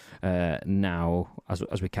forward now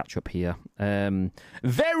as we catch up here.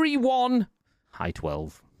 Very one. Hi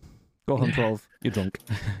 12. Go home 12. You're drunk.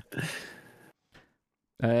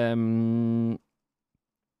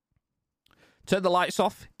 Turn the lights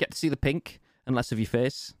off. Get to see the pink and less of your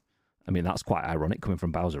face. I mean, that's quite ironic coming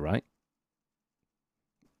from Bowser, right?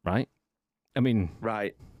 Right? I mean...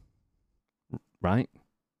 Right.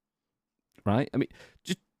 I mean,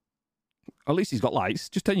 just at least he's got lights.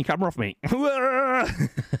 Just turn your camera off, mate.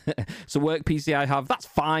 So work PC I have. That's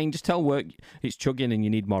fine. Just tell work it's chugging and you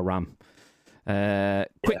need more RAM.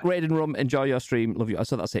 Quick raid and rum. Enjoy your stream. Love you.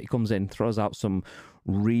 So that's it. He comes in, throws out some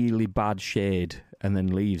really bad shade, and then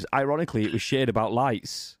leaves. Ironically, it was shade about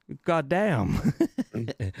lights. God damn.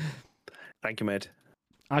 Thank you, mate.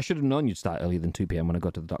 I should have known you'd start earlier than 2 p.m. when I go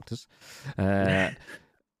to the doctor's.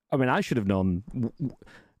 I mean, I should have known.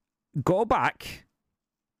 Go back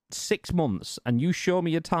 6 months and you show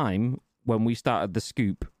me a time when we started the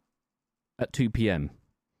scoop at 2 p.m.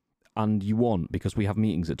 and you won't because we have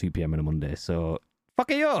meetings at 2 p.m. on a Monday. So,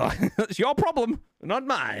 fuck you. That's your problem, not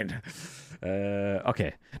mine.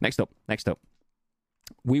 Okay, next up.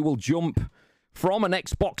 We will jump from an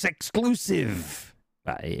Xbox exclusive.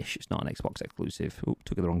 Ish. It's not an Xbox exclusive. Oop,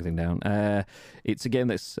 took the wrong thing down. It's a game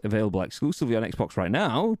that's available exclusively on Xbox right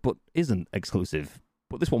now, but isn't exclusive.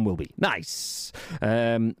 But this one will be. Nice.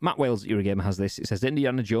 Matt Wales, Eurogamer, has this. It says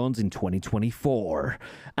Indiana Jones in 2024.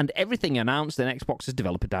 And everything announced in Xbox's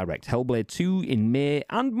Developer Direct. Hellblade 2 in May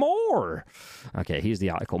and more. Okay, here's the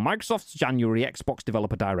article. Microsoft's January Xbox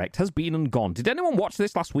Developer Direct has been and gone. Did anyone watch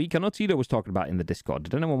this last week? I know Tito was talking about it in the Discord.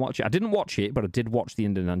 Did anyone watch it? I didn't watch it, but I did watch the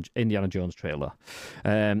Indiana Jones trailer.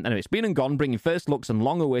 Anyway, it's been and gone, bringing first looks and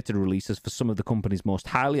long-awaited releases for some of the company's most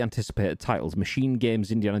highly anticipated titles. Machine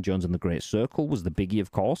Games' Indiana Jones and the Great Circle was the biggie, of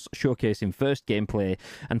course, showcasing first gameplay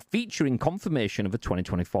and featuring confirmation of a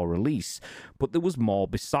 2024 release. But there was more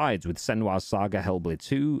besides, with Senua's Saga, Hellblade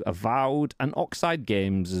 2, Avowed, and Oxide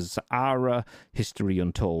Games' Ara, History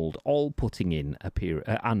Untold, all putting in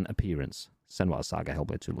an appearance. Senua's Saga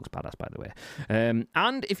Hellblade 2 looks badass, by the way.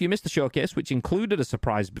 And if you missed the showcase, which included a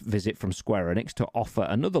surprise visit from Square Enix to offer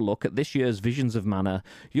another look at this year's Visions of Mana,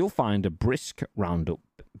 you'll find a brisk roundup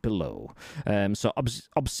below. So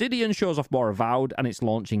Obsidian shows off more Avowed, and it's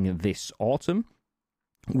launching this autumn.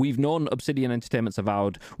 We've known Obsidian Entertainment's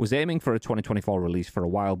Avowed was aiming for a 2024 release for a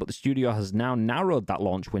while, but the studio has now narrowed that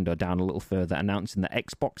launch window down a little further, announcing the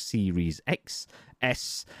Xbox Series X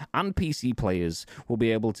S, and PC players will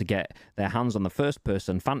be able to get their hands on the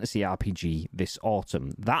first-person fantasy RPG this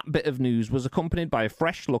autumn. That bit of news was accompanied by a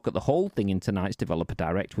fresh look at the whole thing in tonight's Developer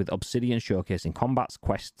Direct, with Obsidian showcasing combats,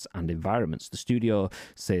 quests, and environments. The studio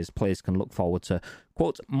says players can look forward to,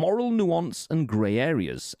 quote, moral nuance and grey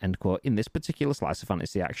areas, end quote, in this particular slice of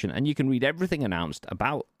fantasy action, and you can read everything announced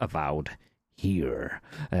about Avowed here.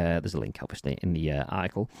 There's a link, obviously, in the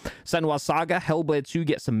article. Senua's Saga Hellblade 2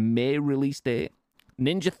 gets a May release date.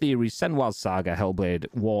 Ninja Theory's Senua's Saga Hellblade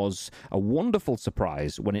was a wonderful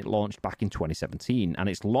surprise when it launched back in 2017, and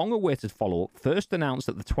its long-awaited follow-up, first announced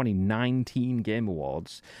at the 2019 Game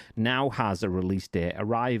Awards, now has a release date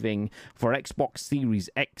arriving for Xbox Series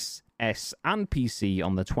X, S, and PC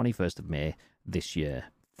on the 21st of May this year.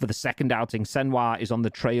 For the second outing, Senua is on the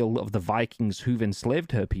trail of the Vikings who've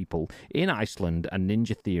enslaved her people in Iceland, and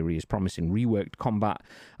Ninja Theory is promising reworked combat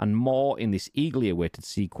and more in this eagerly awaited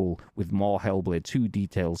sequel, with more Hellblade 2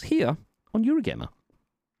 details here on Eurogamer.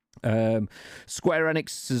 Square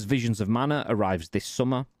Enix's Visions of Mana arrives this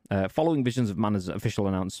summer. Following Visions of Mana's official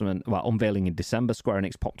announcement, unveiling in December, Square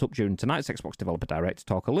Enix popped up during tonight's Xbox Developer Direct to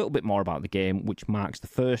talk a little bit more about the game, which marks the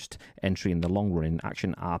first entry in the long-running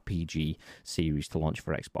action RPG series to launch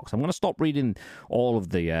for Xbox. I'm going to stop reading all of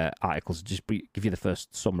the articles and just give you the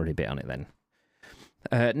first summary bit on it then.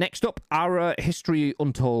 Next up, Ara History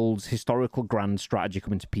Untold's historical grand strategy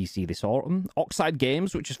coming to PC this autumn. Oxide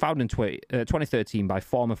Games, which was founded in 2013 by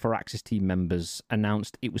former Firaxis team members,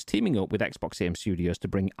 announced it was teaming up with Xbox Game Studios to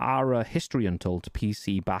bring Ara History Untold to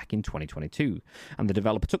PC back in 2022. And the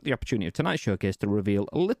developer took the opportunity of tonight's showcase to reveal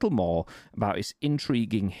a little more about its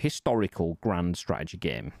intriguing historical grand strategy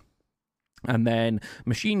game. And then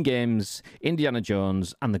Machine Games, Indiana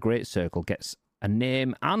Jones, and The Great Circle gets a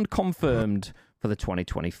name and confirmed for the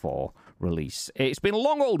 2024 release. It's been a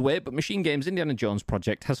long old wait, but Machine Games' Indiana Jones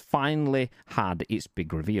project has finally had its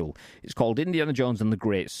big reveal. It's called Indiana Jones and the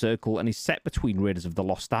Great Circle and is set between Raiders of the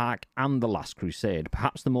Lost Ark and The Last Crusade.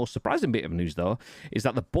 Perhaps the most surprising bit of news, though, is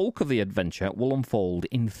that the bulk of the adventure will unfold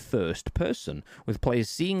in first person, with players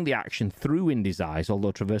seeing the action through Indy's eyes,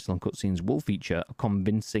 although traversal and cutscenes will feature a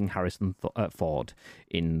convincing Harrison Ford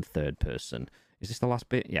in third person. Is this the last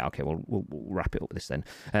bit? Yeah, okay, we'll wrap it up with this then.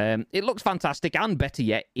 It looks fantastic, and better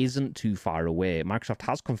yet, isn't too far away. Microsoft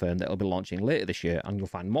has confirmed that it'll be launching later this year, and you'll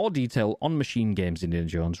find more detail on Machine Games Indiana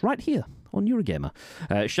Jones right here on Eurogamer.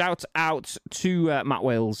 Shout out to Matt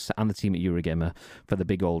Wales and the team at Eurogamer for the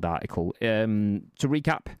big old article. To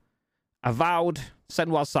recap, Avowed,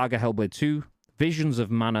 Senua's Saga Hellblade 2, Visions of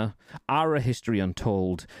Mana, Ara History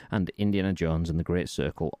Untold, and Indiana Jones and the Great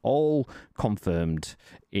Circle, all confirmed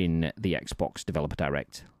in the Xbox Developer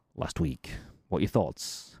Direct last week. What are your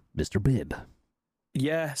thoughts, Mr. Bibb?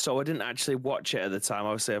 Yeah, so I didn't actually watch it at the time.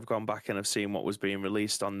 Obviously, I've gone back and I've seen what was being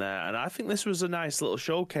released on there, and I think this was a nice little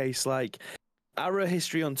showcase. Like, Ara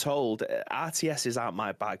History Untold, RTS aren't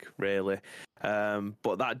my bag, really.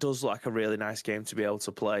 But that does look like a really nice game to be able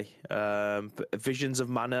to play. Visions of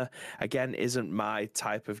Mana, again, isn't my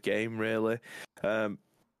type of game, really.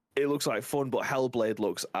 It looks like fun, but Hellblade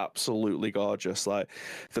looks absolutely gorgeous. Like,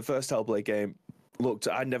 the first Hellblade game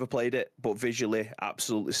I never played it, but visually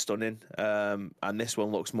absolutely stunning. And this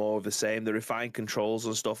one looks more of the same. The refined controls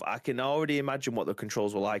and stuff. I can already imagine what the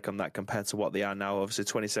controls were like on that compared to what they are now. Obviously,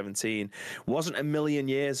 2017 wasn't a million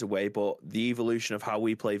years away, but the evolution of how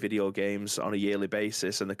we play video games on a yearly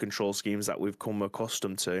basis and the control schemes that we've come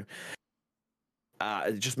accustomed to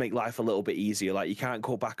just make life a little bit easier. Like, you can't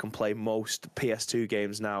go back and play most PS2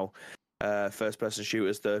 games now, first-person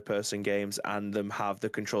shooters, third-person games, and them have the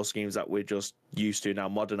control schemes that we're just used to now.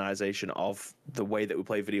 Modernization of the way that we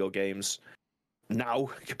play video games now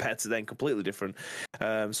compared to then, completely different.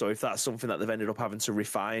 So if that's something that they've ended up having to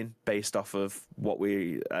refine based off of what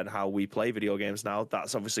we and how we play video games now,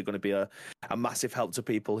 that's obviously going to be a massive help to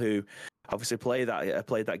people who obviously played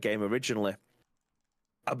that game originally.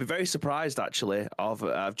 I'd be very surprised, actually.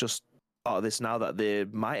 I've just thought of this now, that they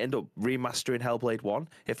might end up remastering Hellblade 1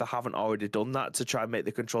 if they haven't already done that, to try and make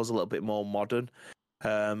the controls a little bit more modern.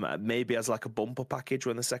 Maybe as like a bumper package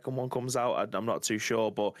when the second one comes out. I'm not too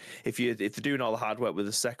sure, but if they're doing all the hard work with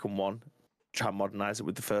the second one, try and modernize it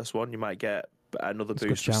with the first one, you might get another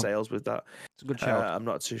boost for sales with that. It's a good shout. I'm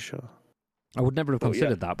not too sure. I would never have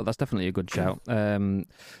considered that, but that's definitely a good shout.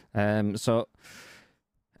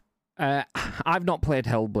 I've not played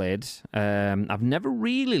Hellblade. I've never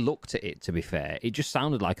really looked at it, to be fair. It just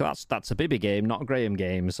sounded like that's a Bibby game, not a Graham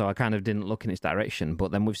game, so I kind of didn't look in its direction.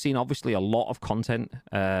 But then we've seen, obviously, a lot of content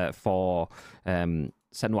for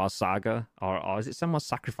Senua's Saga, or is it Senua's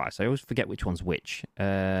Sacrifice? I always forget which one's which.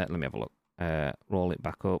 Let me have a look. Roll it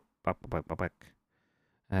back up. Back.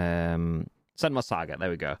 Senua Saga. There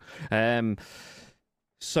we go.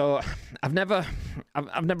 So I've never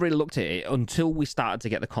really looked at it until we started to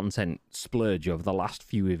get the content splurge over the last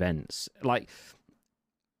few events. Like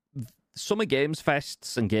Summer Games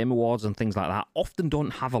Fests and Game Awards and things like that often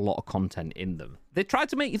don't have a lot of content in them. They try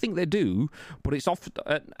to make you think they do, but it's often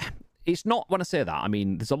it's not. When I say that, I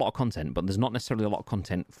mean there's a lot of content, but there's not necessarily a lot of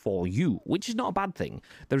content for you, which is not a bad thing.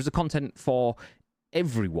 There is a content for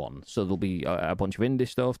everyone. So there'll be a bunch of indie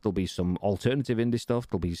stuff, there'll be some alternative indie stuff,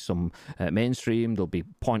 there'll be some mainstream, there'll be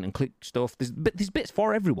point and click stuff. There's bits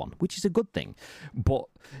for everyone, which is a good thing. But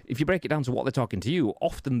if you break it down to what they're talking to you,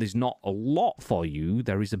 often there's not a lot for you.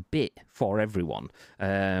 There is a bit for everyone.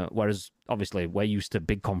 Whereas obviously we're used to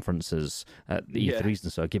big conferences at the E3s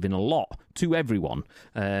and so, giving a lot to everyone.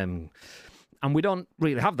 And we don't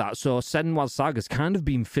really have that. So Senua Saga's kind of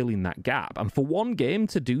been filling that gap. And for one game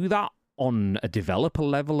to do that on a developer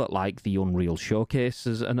level at like the Unreal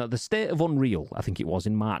showcases and at the State of Unreal, I think it was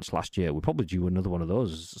in March last year. We'll probably do another one of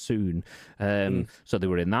those soon. So they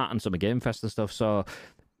were in that and Summer Game Fest and stuff. So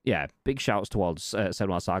yeah, big shouts towards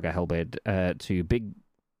Senua Saga Hellblade. To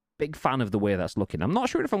big fan of the way that's looking. I'm not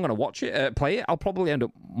sure if I'm going to play it. I'll probably end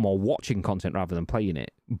up more watching content rather than playing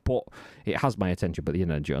it. But it has my attention. But the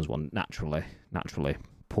Indiana Jones one naturally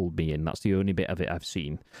pulled me in. That's the only bit of it I've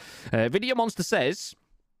seen. Video Monster says,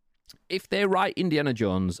 if they write Indiana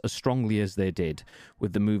Jones as strongly as they did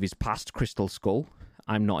with the movies past Crystal Skull,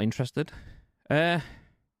 I'm not interested. Past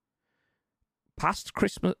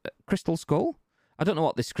Crystal Skull? I don't know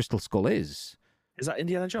what this Crystal Skull is. Is that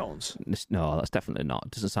Indiana Jones? No, that's definitely not.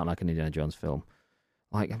 It doesn't sound like an Indiana Jones film.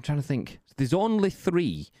 Like, I'm trying to think. There's only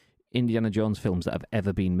 3 Indiana Jones films that have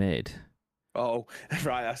ever been made. Oh,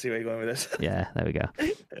 right, I see where you're going with this. Yeah, there we go.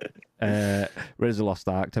 Raiders of the Lost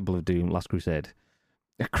Ark, Temple of Doom, Last Crusade.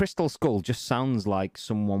 A Crystal Skull just sounds like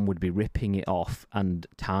someone would be ripping it off and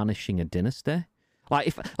tarnishing a dynasty. Like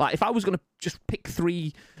if I was going to just pick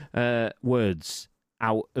 3 words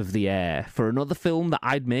out of the air for another film that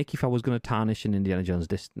I'd make if I was going to tarnish an Indiana Jones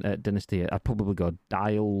dynasty, I'd probably go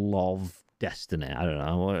Dial of Destiny. I don't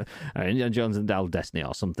know, Indiana Jones and Dial of Destiny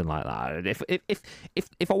or something like that.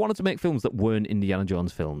 If I wanted to make films that weren't Indiana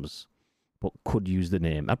Jones films but could use the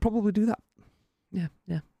name, I'd probably do that. Yeah.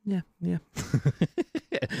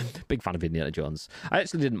 Big fan of Indiana Jones. I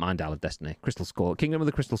actually didn't mind Dial of Destiny. Crystal Skull, Kingdom of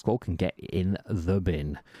the Crystal Skull can get in the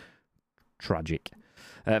bin. Tragic.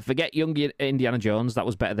 Forget young Indiana Jones. That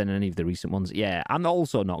was better than any of the recent ones. Yeah, and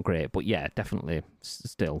also not great, but yeah, definitely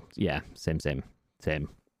still. Yeah, same.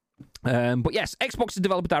 But yes, Xbox's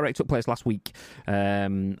Developer Direct took place last week.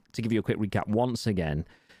 To give you a quick recap once again,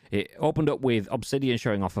 it opened up with Obsidian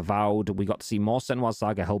showing off Avowed. We got to see more Senua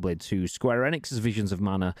Saga Hellblade 2, Square Enix's Visions of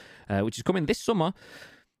Mana, which is coming this summer.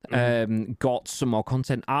 Got some more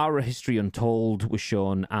content. Ara History Untold was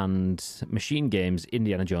shown, and Machine Games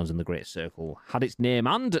Indiana Jones and the Great Circle had its name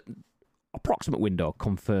and approximate window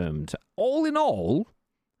confirmed. All in all,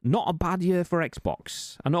 not a bad year for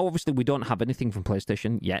Xbox. I know obviously we don't have anything from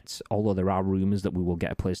PlayStation yet, although there are rumours that we will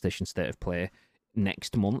get a PlayStation State of Play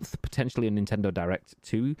next month, potentially a Nintendo Direct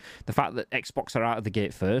too. The fact that Xbox are out of the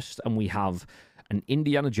gate first and we have an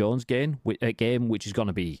Indiana Jones game which is going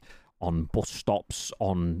to be on bus stops,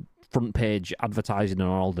 on front page advertising on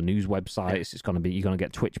all the news websites. It's going to be, you're going to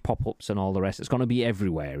get Twitch pop-ups and all the rest. It's going to be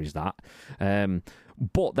everywhere, is that.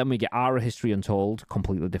 But then we get Ara History Untold,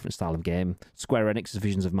 completely different style of game. Square Enix's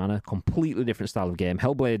Visions of Mana, completely different style of game.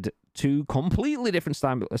 Hellblade 2, completely different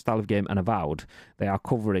style of game. And Avowed. They are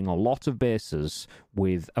covering a lot of bases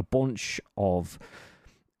with a bunch of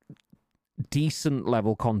decent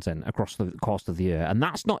level content across the course of the year, and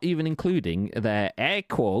that's not even including their air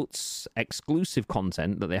quotes exclusive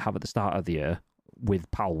content that they have at the start of the year with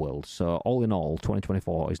Palworld. So all in all,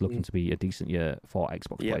 2024 is looking to be a decent year for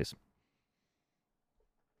Xbox players.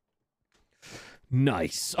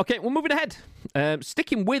 Nice. Okay, we're moving ahead.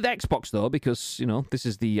 Sticking with Xbox, though, because, you know, this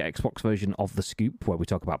is the Xbox version of The Scoop, where we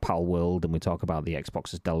talk about Palworld and we talk about the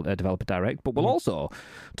Xbox's Developer Direct, but we'll also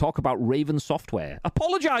talk about Raven Software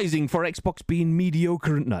apologising for Xbox being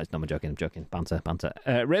mediocre. No, I'm joking. Banter.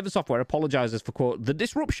 Raven Software apologises for, quote, the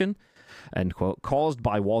disruption, end quote, caused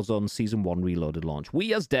by Warzone Season 1 Reloaded launch.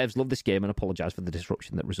 We, as devs, love this game and apologise for the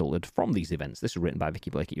disruption that resulted from these events. This is written by Vicky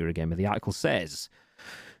Blake at Eurogamer. The article says,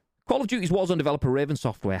 Call of Duty's Warzone developer Raven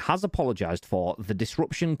Software has apologised for the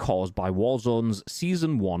disruption caused by Warzone's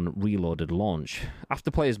Season 1 Reloaded launch. After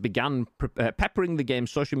players began peppering the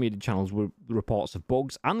game's social media channels with reports of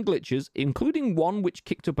bugs and glitches, including one which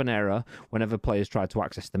kicked up an error whenever players tried to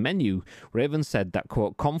access the menu, Raven said that,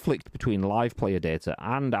 quote, conflict between live player data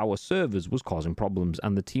and our servers was causing problems,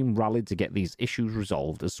 and the team rallied to get these issues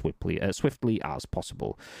resolved as swiftly as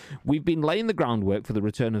possible. We've been laying the groundwork for the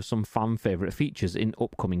return of some fan favourite features in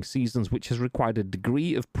upcoming seasons, which has required a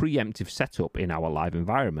degree of preemptive setup in our live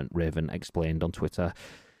environment, Raven explained on Twitter.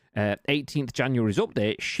 18th January's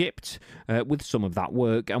update shipped with some of that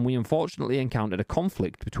work, and we unfortunately encountered a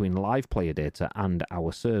conflict between live player data and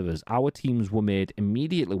our servers. Our teams were made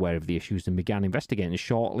immediately aware of the issues and began investigating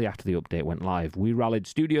shortly after the update went live. We rallied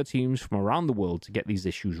studio teams from around the world to get these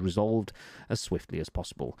issues resolved as swiftly as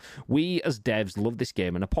possible. We, as devs, love this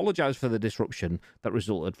game and apologise for the disruption that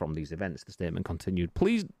resulted from these events, the statement continued.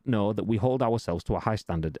 Please know that we hold ourselves to a high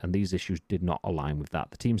standard, and these issues did not align with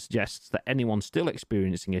that. The team suggests that anyone still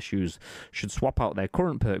experiencing issues should swap out their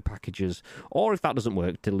current perk packages, or if that doesn't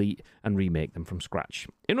work, delete and remake them from scratch.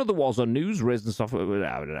 In other Warzone news, Raven Software,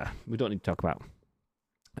 we don't need to talk about.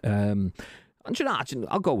 Actually,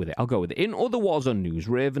 I'll go with it. In other Warzone news,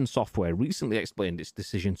 Raven Software recently explained its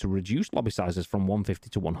decision to reduce lobby sizes from 150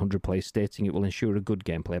 to 100 players, stating it will ensure a good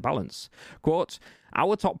gameplay balance. Quote,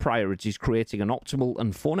 our top priority is creating an optimal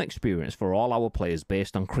and fun experience for all our players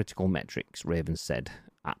based on critical metrics, Raven said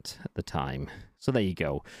at the time. So there you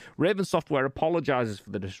go. Raven Software apologises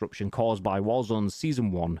for the disruption caused by Warzone's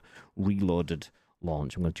Season 1 Reloaded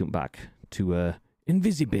launch. I'm going to jump back to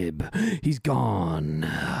Invisibib. He's gone.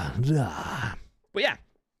 But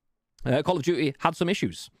yeah, Call of Duty had some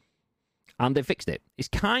issues, and they fixed it. It's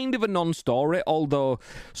kind of a non-story, although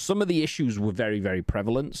some of the issues were very, very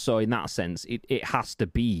prevalent. So in that sense, it has to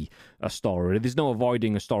be a story. There's no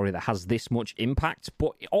avoiding a story that has this much impact.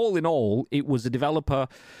 But all in all, it was a developer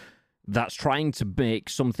that's trying to make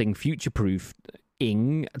something future-proof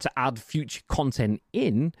to add future content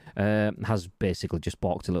in, has basically just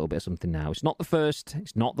balked a little bit of something now. It's not the first,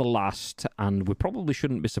 it's not the last, and we probably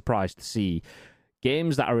shouldn't be surprised to see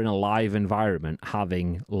games that are in a live environment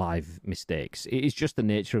having live mistakes. It is just the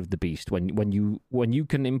nature of the beast. When you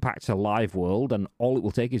can impact a live world, and all it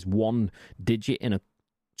will take is one digit in a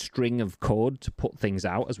string of code to put things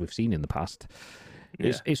out, as we've seen in the past.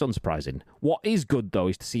 Yeah. It's unsurprising. What is good, though,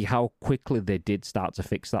 is to see how quickly they did start to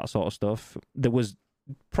fix that sort of stuff. There was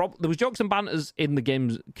jokes and banters in the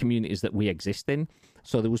games communities that we exist in,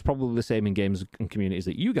 so there was probably the same in games and communities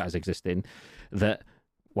that you guys exist in, that,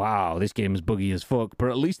 wow, this game is buggy as fuck, but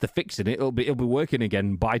at least they're fixing it. It'll be working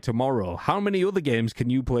again by tomorrow. How many other games can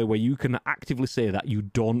you play where you can actively say that you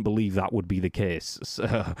don't believe that would be the case?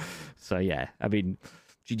 So yeah, I mean,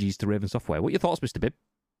 GG's to Raven Software. What are your thoughts, Mr. Bibb?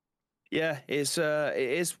 Yeah, it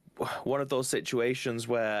is one of those situations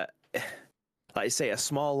where, like you say, a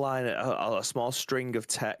small line, a small string of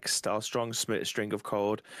text, or a strong string of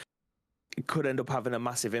code could end up having a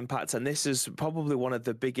massive impact. And this is probably one of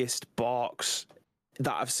the biggest balks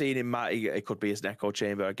that I've seen in my, it could be an echo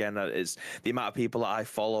chamber again. It's the amount of people that I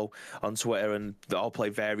follow on Twitter, and they all play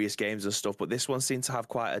various games and stuff. But this one seemed to have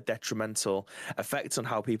quite a detrimental effect on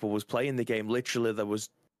how people was playing the game. Literally, there was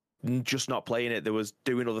just not playing it. There was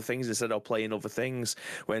doing other things instead of playing other things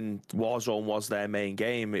when Warzone was their main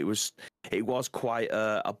game. It was quite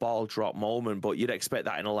a ball drop moment, but you'd expect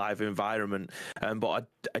that in a live environment. But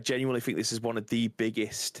I genuinely think this is one of the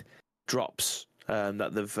biggest drops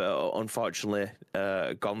that they've unfortunately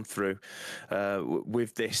gone through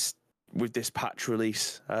with this patch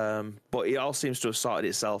release. But it all seems to have sorted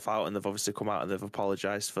itself out, and they've obviously come out and they've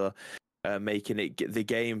apologised for making the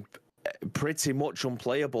game pretty much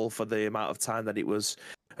unplayable for the amount of time that it was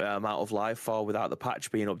out of live for without the patch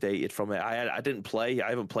being updated from it. I haven't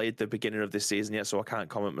played the beginning of this season yet, so I can't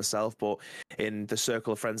comment myself, but in the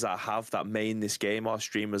circle of friends that I have that main this game, or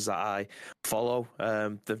streamers that I follow,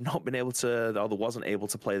 they've not been able to, or they wasn't able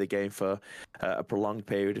to play the game for a prolonged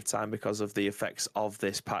period of time because of the effects of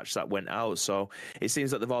this patch that went out. So it seems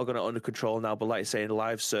that they've all got it under control now, but like I say, in a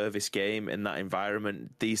live service game in that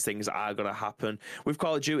environment, these things are going to happen. With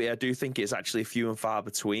Call of Duty, I do think it's actually few and far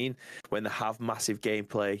between when they have massive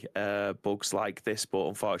gameplay bugs like this, but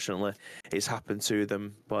unfortunately it's happened to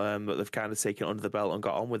them. But they've kind of taken it under the belt and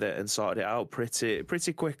got on with it and sorted it out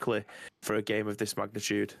pretty quickly for a game of this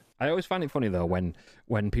magnitude. I always find it funny though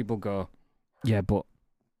when people go, yeah, but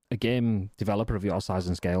a game developer of your size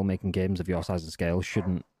and scale making games of your size and scale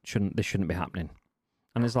shouldn't be happening.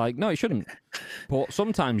 And it's like, no, it shouldn't. But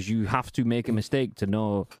sometimes you have to make a mistake to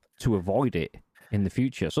know to avoid it in the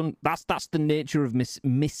future. That's the nature of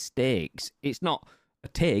mistakes. It's not a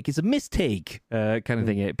take is a mistake, kind of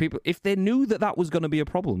thing. People, if they knew that was going to be a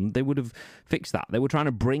problem, they would have fixed that. They were trying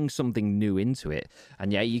to bring something new into it.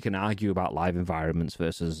 And yeah, you can argue about live environments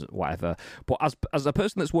versus whatever. But as a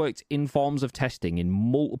person that's worked in forms of testing in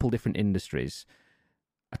multiple different industries,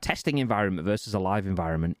 a testing environment versus a live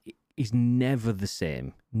environment is never the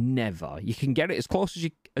same. Never. You can get it as close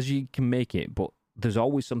as you can make it, but there's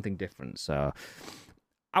always something different. So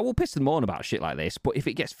I will piss and moan about shit like this, but if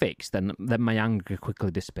it gets fixed, then my anger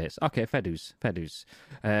quickly dissipates. Okay, fair dues.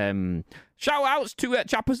 Shout outs to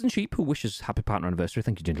Chappers and Sheep, who wishes happy partner anniversary.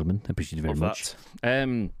 Thank you, gentlemen. I appreciate it very much.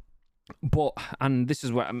 But, and this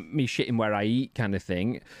is where me shitting where I eat kind of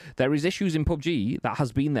thing, there is issues in PUBG that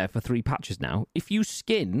has been there for 3 patches now. If you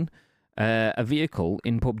skin a vehicle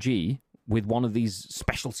in PUBG with one of these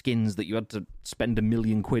special skins that you had to spend £1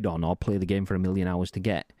 million on or play the game for 1 million hours to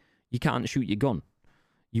get, you can't shoot your gun.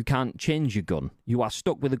 You can't change your gun. You are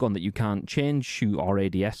stuck with a gun that you can't change, shoot, or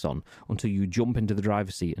ADS on until you jump into the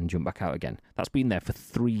driver's seat and jump back out again. That's been there for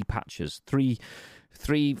 3 patches.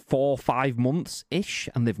 3, 4, 5 months-ish,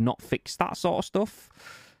 and they've not fixed that sort of stuff.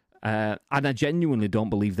 And I genuinely don't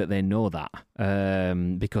believe that they know that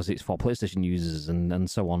because it's for PlayStation users and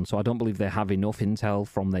so on. So I don't believe they have enough intel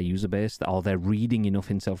from their user base, or they're reading enough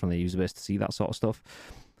intel from their user base to see that sort of stuff.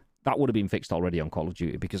 That would have been fixed already on Call of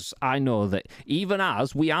Duty, because I know that even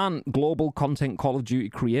as we aren't global content Call of Duty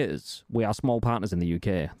creators, we are small partners in the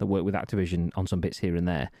UK that work with Activision on some bits here and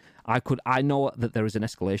there. I know that there is an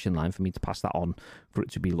escalation line for me to pass that on for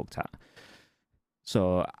it to be looked at.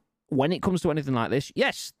 So when it comes to anything like this,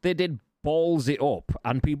 yes, they did balls it up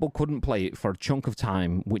and people couldn't play it for a chunk of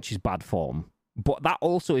time, which is bad form. But that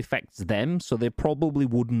also affects them, so they probably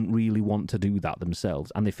wouldn't really want to do that themselves,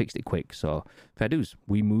 and they fixed it quick. So, fair dues,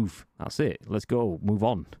 we move. That's it. Let's go. Move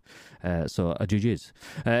on. So, a GG's.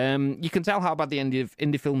 You can tell how bad the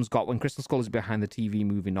indie films got when Crystal Skull is behind the TV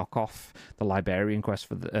movie knockoff. The Librarian quest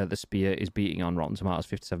for the Spear is beating on Rotten Tomatoes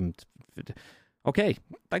 57. Okay,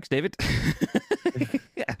 thanks, David.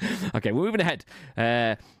 Yeah. Okay, we're moving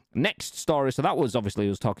ahead. Next story. So that was obviously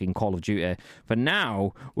us talking Call of Duty. For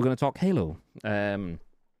now, we're going to talk Halo.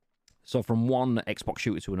 So from one Xbox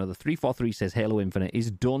shooter to another, 343 says Halo Infinite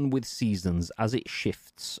is done with seasons as it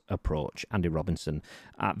shifts approach. Andy Robinson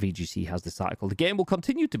at VGC has this article. The game will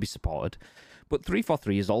continue to be supported, but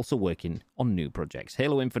 343 is also working on new projects.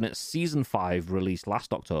 Halo Infinite Season 5, released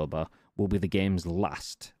last October, will be the game's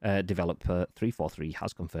last. Developer 343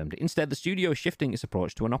 has confirmed it. Instead, the studio is shifting its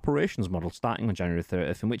approach to an operations model starting on January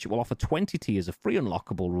 30th, in which it will offer 20 tiers of free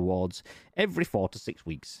unlockable rewards every 4 to 6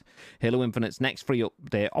 weeks. Halo Infinite's next free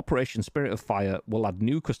update, Operation Spirit of Fire, will add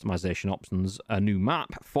new customization options, a new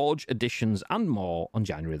map, Forge additions, and more on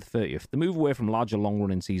January the 30th. The move away from larger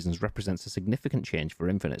long-running seasons represents a significant change for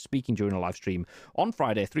Infinite. Speaking during a live stream on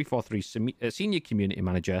Friday, 343 senior community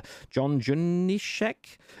manager John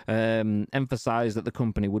Junishek emphasized that the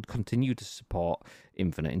company would continue to support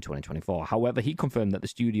Infinite in 2024. However, he confirmed that the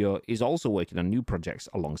studio is also working on new projects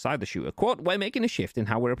alongside the shooter. Quote, "We're making a shift in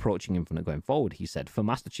how we're approaching Infinite going forward," he said. For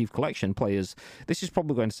Master Chief Collection players, this is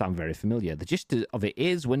probably going to sound very familiar. The gist of it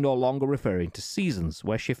is we're no longer referring to seasons.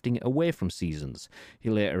 We're shifting it away from seasons. He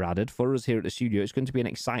later added, "For us here at the studio, it's going to be an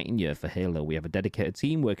exciting year for Halo. We have a dedicated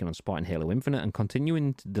team working on supporting Halo Infinite and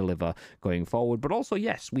continuing to deliver going forward. But also,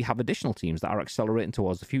 yes, we have additional teams that are accelerating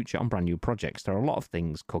towards the future on brand new projects. There are a lot of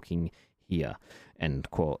things cooking here." End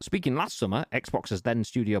quote. Speaking last summer, Xbox's then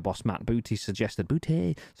studio boss Matt Booty suggested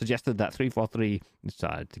that 343,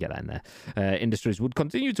 sorry to get that in there, Industries would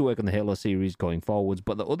continue to work on the Halo series going forwards,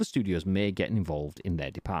 but that other studios may get involved in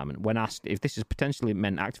their department. When asked if this is potentially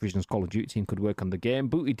meant Activision's Call of Duty team could work on the game,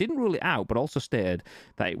 Booty didn't rule it out, but also stated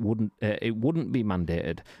that it wouldn't be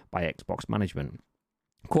mandated by Xbox management.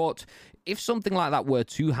 Quote, "If something like that were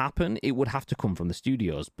to happen, it would have to come from the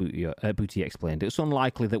studios," Booty explained. "It's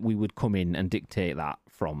unlikely that we would come in and dictate that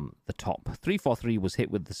from the top." 343 was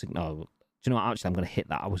hit with the signal. Do you know what? Actually, I'm going to hit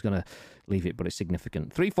that. I was going to leave it, but it's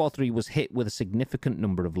significant. 343 was hit with a significant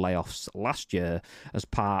number of layoffs last year as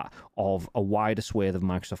part of a wider swathe of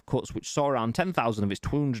Microsoft cuts, which saw around 10,000 of its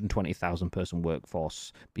 220,000-person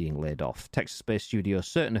workforce being laid off. Texas-based studio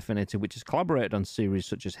Certain Affinity, which has collaborated on series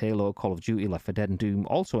such as Halo, Call of Duty, Left 4 Dead, and Doom,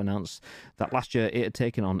 also announced that last year it had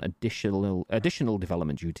taken on additional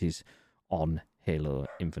development duties on Halo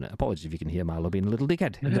Infinite. Apologies if you can hear Milo being a little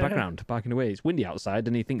dickhead in the background, barking away. It's windy outside,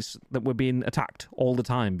 and he thinks that we're being attacked all the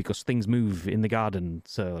time because things move in the garden.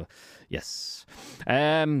 So, yes.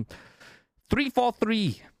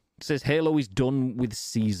 343 says Halo is done with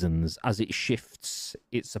seasons as it shifts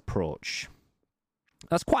its approach.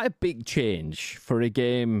 That's quite a big change for a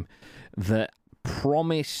game that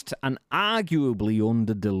promised and arguably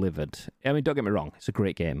under-delivered. I mean, don't get me wrong, it's a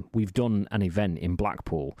great game. We've done an event in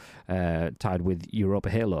Blackpool tied with Europa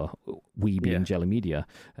Halo, we being Jelly Media,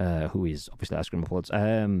 who is obviously Ice Cream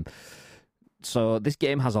Uploads. So this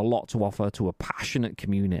game has a lot to offer to a passionate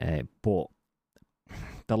community, but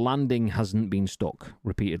the landing hasn't been stuck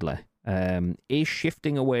repeatedly. Is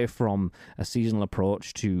shifting away from a seasonal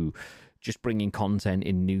approach to just bringing content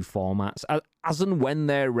in new formats as and when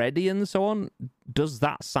they're ready and so on. Does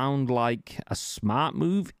that sound like a smart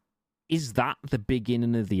move? Is that the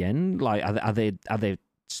beginning of the end? Like, are they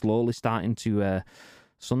slowly starting to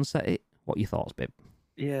sunset it? What are your thoughts, babe?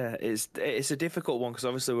 Yeah, it's a difficult one because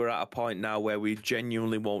obviously we're at a point now where we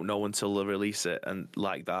genuinely won't know until they release it and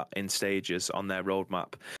like that in stages on their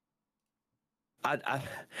roadmap.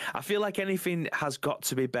 I feel like anything has got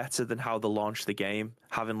to be better than how they launched the game.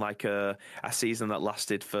 Having like a season that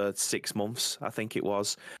lasted for 6 months, I think it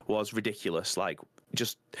was ridiculous. Like,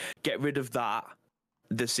 just get rid of that,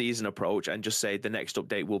 the season approach, and just say the next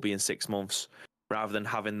update will be in 6 months, rather than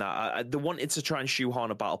having that. They wanted to try and shoehorn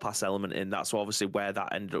a battle pass element in. That's obviously where that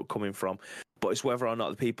ended up coming from. But it's whether or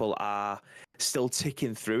not the people are still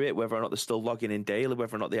ticking through it, whether or not they're still logging in daily,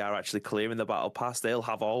 whether or not they are actually clearing the battle pass. They'll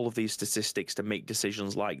have all of these statistics to make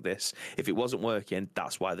decisions like this. If it wasn't working,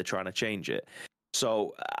 that's why they're trying to change it.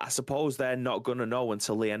 So I suppose they're not going to know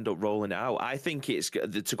until they end up rolling it out. I think it's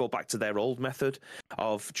to go back to their old method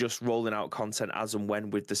of just rolling out content as and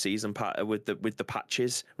when with the season with the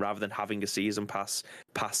patches, rather than having a season pass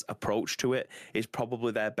approach to it, is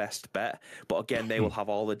probably their best bet. But again, they will have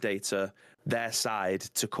all the data their side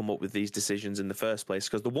to come up with these decisions in the first place,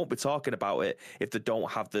 because they won't be talking about it if they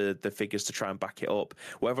don't have the figures to try and back it up.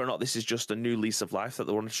 Whether or not this is just a new lease of life that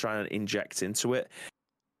they want to try and inject into it,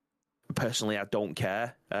 personally, I don't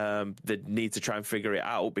care. They need to try and figure it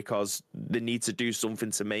out, because they need to do something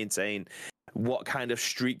to maintain what kind of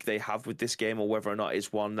streak they have with this game, or whether or not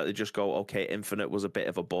it's one that they just go, okay, Infinite was a bit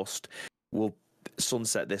of a bust, we'll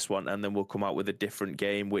sunset this one and then we'll come out with a different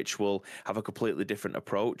game which will have a completely different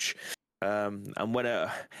approach. And when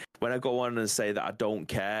I go on and say that I don't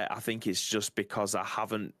care, I think it's just because I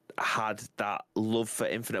haven't had that love for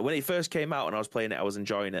Infinite. When it first came out and I was playing it, I was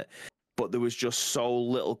enjoying it, but there was just so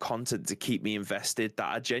little content to keep me invested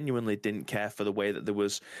that I genuinely didn't care for the way that there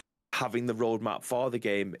was having the roadmap for the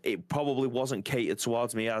game. It probably wasn't catered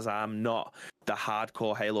towards me, as I'm not the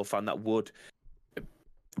hardcore Halo fan that would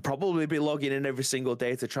probably be logging in every single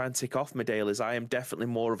day to try and tick off my dailies. I am definitely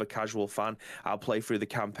more of a casual fan. I'll play through the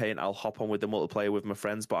campaign, I'll hop on with the multiplayer with my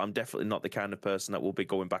friends, but I'm definitely not the kind of person that will be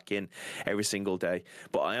going back in every single day.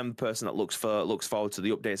 But I am the person that looks forward to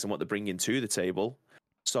the updates and what they're bringing to the table.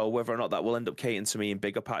 So whether or not that will end up catering to me in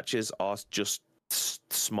bigger patches or just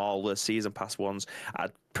smaller season pass ones,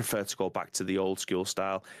 I'd prefer to go back to the old school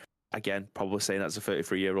style. Again, probably saying that's a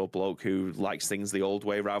 33-year-old bloke who likes things the old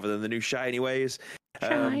way rather than the new shiny ways.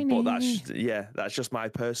 But that's just my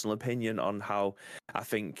personal opinion on how I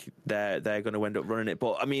think they're going to end up running it.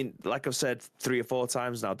 But I mean, like I've said 3 or 4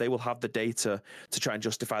 times now, they will have the data to try and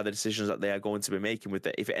justify the decisions that they are going to be making with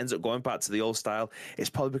it. If it ends up going back to the old style, it's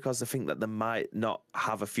probably because they think that they might not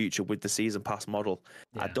have a future with the season pass model.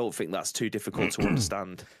 Yeah. I don't think that's too difficult to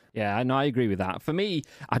understand. Yeah, I know, I agree with that. For me,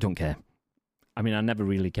 I don't care. I mean, I never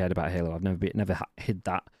really cared about Halo. I've never hid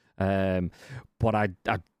that. But I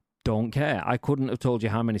don't care. I couldn't have told you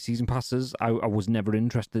how many season passes. I was never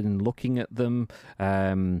interested in looking at them.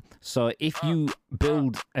 So if you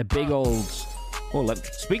build a big old... Well,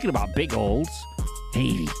 speaking about big olds,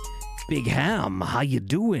 hey, Big Ham, how you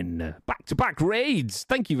doing? Back-to-back raids.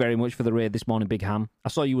 Thank you very much for the raid this morning, Big Ham. I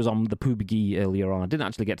saw you was on the PUBG earlier on. I didn't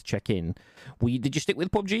actually get to check in. Did you stick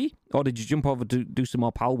with PUBG, or did you jump over to do some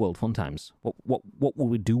more Palworld fun times? What were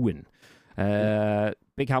we doing?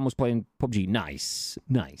 Big Ham was playing PUBG. Nice.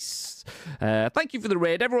 Thank you for the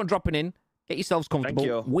raid. Everyone dropping in. Get yourselves comfortable.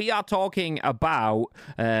 Thank you. We are talking about...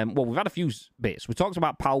 we've had a few bits. We talked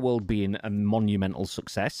about Palworld being a monumental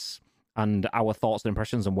success, and our thoughts and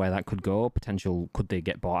impressions on where that could go, potential, could they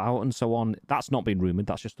get bought out and so on. That's not been rumoured,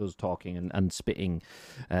 that's just us talking and spitting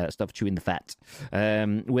stuff, chewing the fat.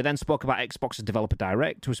 We then spoke about Xbox's Developer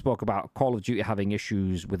Direct, we spoke about Call of Duty having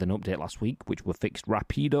issues with an update last week, which were fixed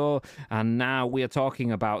rapido, and now we are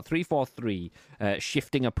talking about 343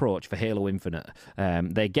 shifting approach for Halo Infinite.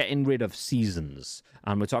 They're getting rid of seasons,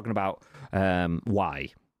 and we're talking about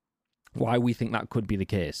why we think that could be the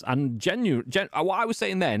case. And what I was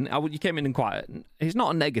saying then, you came in and quite... It's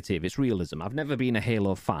not a negative, it's realism. I've never been a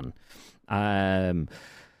Halo fan.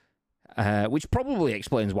 which probably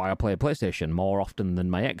explains why I play PlayStation more often than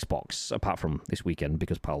my Xbox, apart from this weekend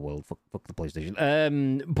because Palworld, fuck the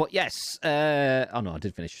PlayStation. But yes, oh no, I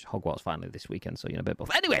did finish Hogwarts finally this weekend, so a bit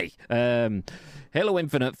both. Anyway, Halo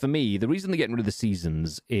Infinite, for me, the reason they're getting rid of the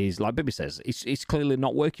seasons is, like Bibby says, it's clearly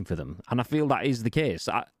not working for them, and I feel that is the case.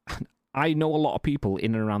 I know a lot of people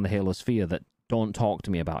in and around the Halo sphere that don't talk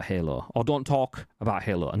to me about Halo, or don't talk about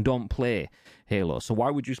Halo and don't play Halo. So why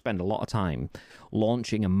would you spend a lot of time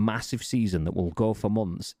launching a massive season that will go for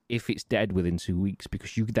months if it's dead within 2 weeks?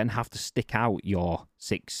 Because you then have to stick out your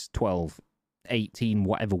 6, 12, 18,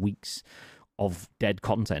 whatever weeks of dead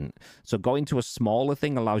content. So going to a smaller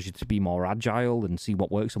thing allows you to be more agile and see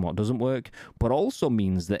what works and what doesn't work, but also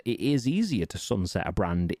means that it is easier to sunset a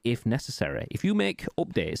brand if necessary. If you make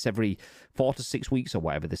updates every 4 to 6 weeks or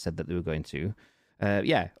whatever they said that they were going to,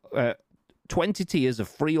 20 tiers of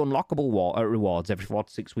free unlockable rewards every 4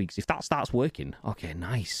 to 6 weeks. If that starts working, okay,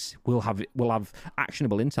 nice. We'll have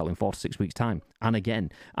actionable intel in 4 to 6 weeks' time, and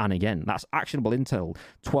again and again. That's actionable intel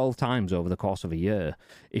 12 times over the course of a year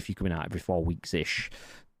if you're coming out every 4 weeks ish.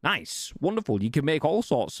 Nice, wonderful. You can make all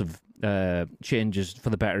sorts of changes for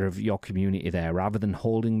the better of your community there, rather than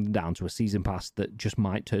holding them down to a season pass that just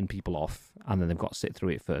might turn people off, and then they've got to sit through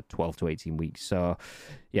it for 12 to 18 weeks. So,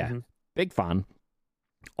 yeah, big fan.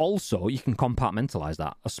 Also, you can compartmentalize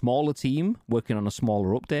that. A smaller team working on a smaller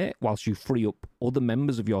update whilst you free up other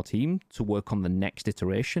members of your team to work on the next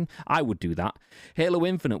iteration. I would do that. Halo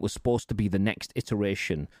Infinite was supposed to be the next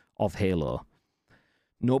iteration of Halo.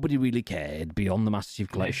 Nobody really cared beyond the Master Chief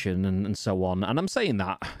Collection and so on. And I'm saying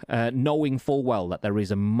that knowing full well that there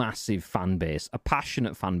is a massive fan base, a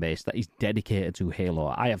passionate fan base that is dedicated to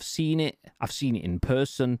Halo. I have seen it. I've seen it in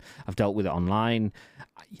person. I've dealt with it online.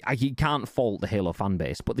 You can't fault the Halo fan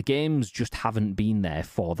base, but the games just haven't been there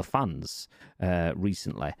for the fans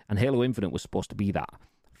recently. And Halo Infinite was supposed to be that.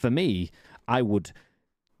 For me, I would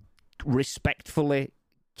respectfully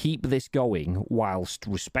keep this going whilst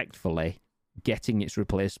respectfully getting its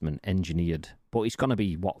replacement engineered. But it's going to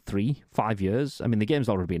be, 3-5 years? I mean, the game's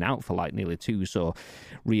already been out for nearly 2, so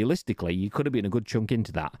realistically, you could have been a good chunk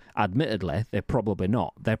into that. Admittedly, they're probably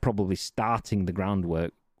not. They're probably starting the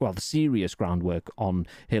groundwork, the serious groundwork on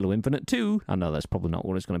Halo Infinite 2. I know that's probably not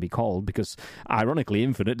what it's going to be called, because, ironically,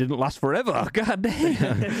 Infinite didn't last forever. God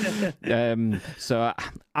damn. So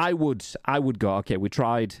I would go, okay, we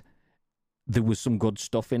tried. There was some good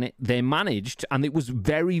stuff in it. They managed, and it was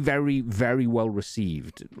very, very, very well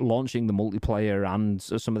received, launching the multiplayer and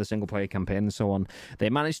some of the single-player campaign and so on. They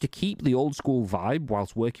managed to keep the old-school vibe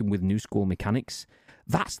whilst working with new-school mechanics.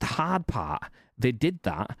 That's the hard part. They did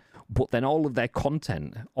that, but then all of their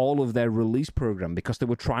content, all of their release program, because they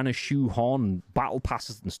were trying to shoehorn battle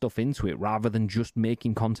passes and stuff into it rather than just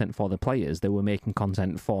making content for the players, they were making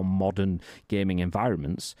content for modern gaming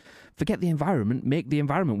environments. Forget the environment, make the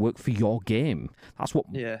environment work for your game. That's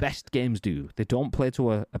what best games do. They don't play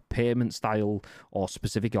to a payment style or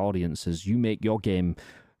specific audiences. You make your game,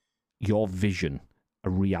 your vision, a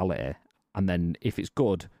reality. And then if it's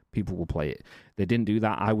good, people will play it. They didn't do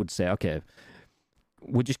that. I would say, okay,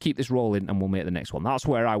 we'll just keep this rolling and we'll make the next one. That's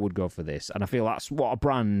where I would go for this. And I feel that's what a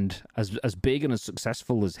brand as big and as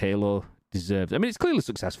successful as Halo deserves. I mean, it's clearly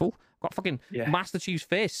successful. I've got fucking Master Chief's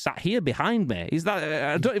face sat here behind me. Is that?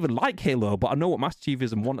 I don't even like Halo, but I know what Master Chief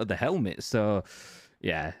is and wanted the helmet. So,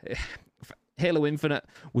 yeah. Halo Infinite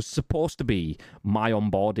was supposed to be my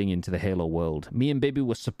onboarding into the Halo world. Me and Bibby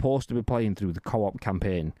were supposed to be playing through the co-op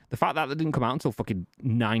campaign. The fact that didn't come out until fucking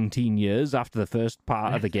 19 years after the first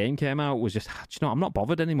part of the game came out was just, I'm not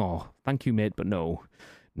bothered anymore. Thank you, mate, but no.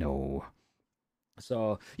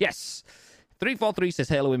 So, yes. 343 says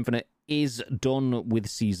Halo Infinite is done with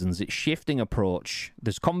seasons. It's shifting approach.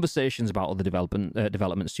 There's conversations about other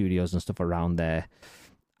development studios and stuff around there.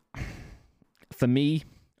 For me,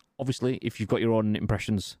 obviously, if you've got your own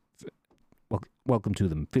impressions, welcome to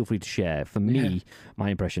them. Feel free to share. For me, my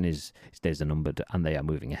impression is days are numbered and they are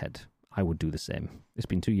moving ahead. I would do the same. It's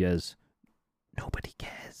been 2 years. Nobody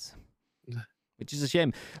cares. Which is a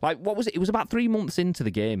shame. What was it? It was about 3 months into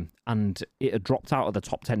the game and it had dropped out of the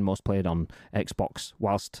top 10 most played on Xbox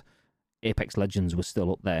whilst Apex Legends was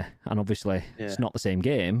still up there. And obviously, it's not the same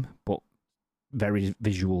game, but very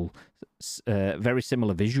visual, very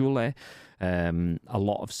similar visually, a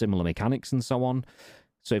lot of similar mechanics and so on.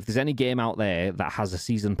 So if there's any game out there that has a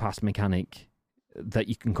season pass mechanic that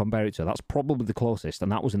you can compare it to, that's probably the closest,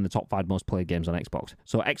 and that was in the top 5 most played games on Xbox.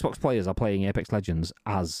 So Xbox players are playing Apex Legends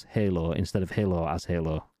as Halo instead of Halo as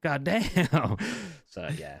Halo. God damn. So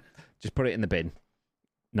yeah, just put it in the bin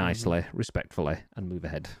nicely, respectfully, and move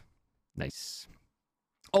ahead. Nice.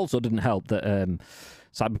 Also didn't help that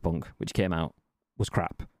Cyberpunk, which came out, was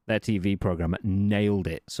crap. their TV program nailed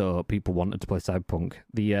it. So people wanted to play Cyberpunk.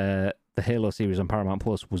 The Halo series on Paramount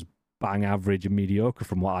Plus was bang average and mediocre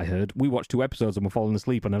from what I heard. We watched 2 episodes and we're falling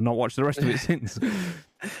asleep, and I've not watched the rest of it since.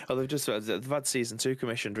 Well, they've had season 2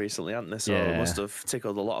 commissioned recently, haven't they? So it must have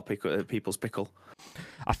tickled a lot of people's pickle.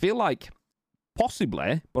 I feel like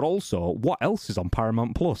possibly, but also, what else is on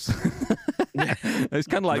Paramount Plus? It's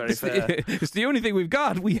kind of like it's the only thing we've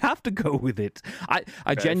got. We have to go with it.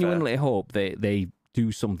 I genuinely hope they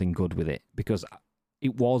do something good with it, because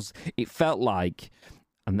it felt like,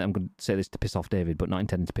 and I'm going to say this to piss off David, but not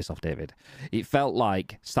intending to piss off David. It felt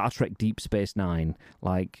like Star Trek Deep Space Nine,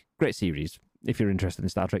 like, great series. If you're interested in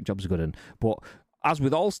Star Trek, job's good one. But as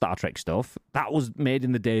with all Star Trek stuff, that was made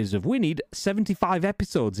in the days of, we need 75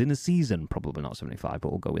 episodes in a season. Probably not 75,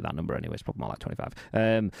 but we'll go with that number anyway. It's probably more like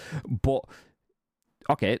 25. But,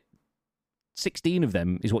 okay, 16 of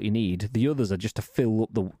them is what you need. The others are just to fill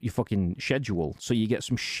up your fucking schedule. So you get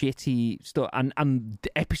some shitty stuff. And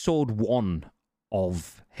episode 1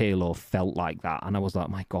 of Halo felt like that. And I was like,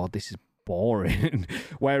 my God, this is boring.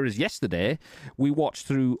 Whereas yesterday, we watched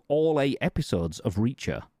through all 8 episodes of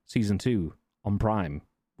Reacher, Season 2, on Prime,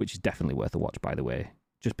 which is definitely worth a watch, by the way,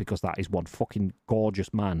 just because that is one fucking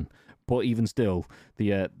gorgeous man. But even still,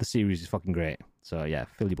 the series is fucking great. So yeah,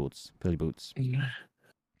 fill your boots.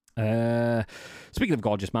 Speaking of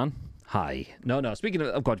gorgeous man, speaking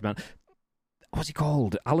of gorgeous man, what's he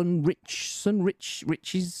called? Alan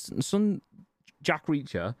Rich's son, Jack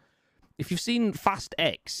Reacher. If you've seen Fast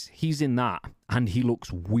X, he's in that, and he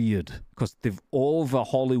looks weird because they've over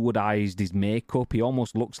Hollywoodized his makeup. He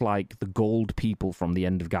almost looks like the gold people from the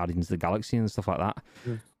end of Guardians of the Galaxy and stuff like that.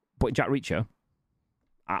 Yeah. But Jack Reacher,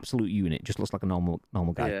 absolute unit, just looks like a normal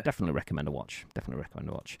guy. Yeah. Definitely recommend a watch.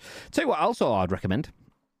 Tell you what, also I'd recommend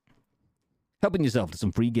helping yourself to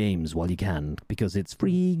some free games while you can, because it's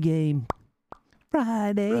Free Game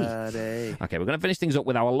Friday. Okay, we're going to finish things up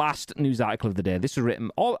with our last news article of the day. This was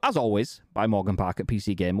written, as always, by Morgan Park at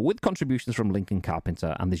PC Gamer, with contributions from Lincoln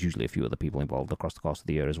Carpenter, and there's usually a few other people involved across the course of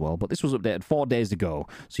the year as well. But this was updated 4 days ago,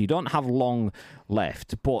 so you don't have long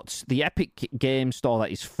left. But the Epic Game Store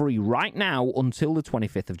that is free right now until the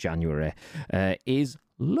 25th of January is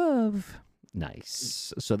Love.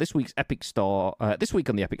 Nice. So this week on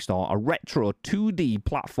the Epic Store, a retro 2D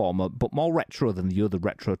platformer, but more retro than the other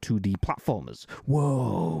retro 2D platformers.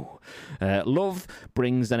 Whoa. Love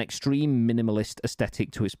brings an extreme minimalist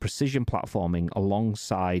aesthetic to its precision platforming,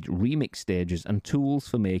 alongside remix stages and tools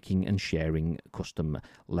for making and sharing custom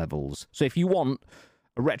levels. So if you want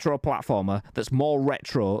a retro platformer that's more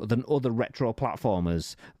retro than other retro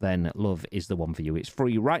platformers, then Love is the one for you. It's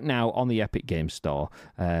free right now on the Epic Games Store.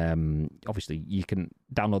 Obviously, you can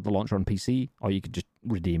download the launcher on PC, or you can just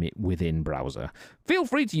redeem it within browser. Feel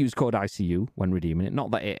free to use code ICU when redeeming it.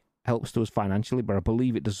 Not that it helps to us financially, but I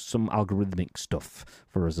believe it does some algorithmic stuff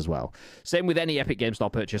for us as well. Same with any Epic Games Store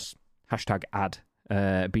purchase. #ad.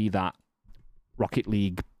 Be that Rocket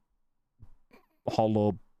League,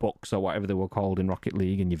 Hollow Bucks, or whatever they were called in Rocket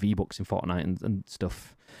League, and your V-Bucks in Fortnite and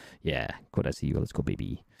stuff. Yeah, good I see you. Let's go,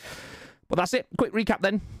 baby. But that's it. Quick recap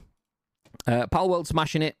then. Palworld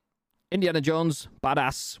smashing it. Indiana Jones,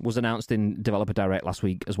 Badass, was announced in Developer Direct last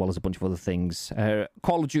week, as well as a bunch of other things.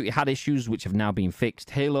 Call of Duty had issues, which have now been fixed.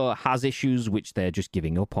 Halo has issues, which they're just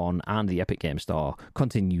giving up on. And the Epic Game Store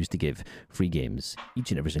continues to give free games each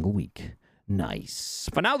and every single week. Nice.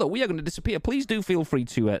 For now, though, we are going to disappear. Please do feel free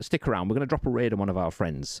to stick around. We're going to drop a raid on one of our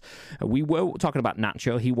friends. We were talking about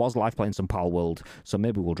Nacho. He was live playing some Palworld, so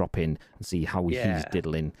maybe we'll drop in and see how he's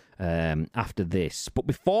diddling after this. But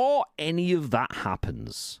before any of that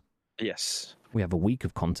happens, yes, we have a week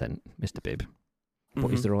of content, Mr. Bibb.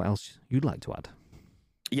 What is there else you'd like to add?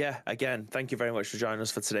 Yeah, again, thank you very much for joining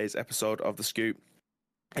us for today's episode of The Scoop.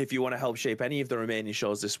 If you want to help shape any of the remaining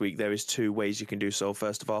shows this week, there is 2 ways you can do so.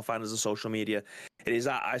 First of all, find us on social media. It is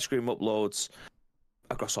at Ice Cream Uploads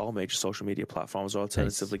across all major social media platforms, or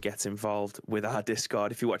alternatively get involved with our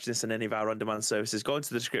Discord. If you watch this on any of our on-demand services, go into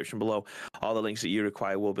the description below. All the links that you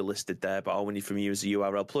require will be listed there, but all we need from you is a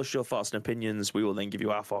URL plus your thoughts and opinions. We will then give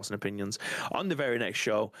you our thoughts and opinions on the very next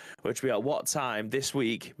show, which will be at what time this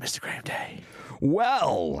week, Mr. Graham Day?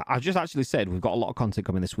 Well, I just actually said we've got a lot of content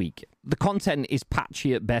coming this week. The content is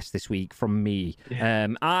patchy at best this week from me. Yeah.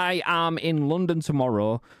 I am in London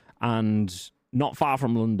tomorrow, and not far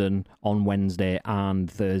from London on Wednesday and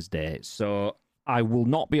Thursday. So I will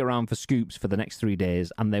not be around for scoops for the next 3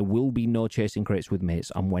 days, and there will be no Chasing Crates with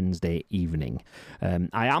Mates on Wednesday evening.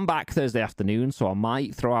 I am back Thursday afternoon, so I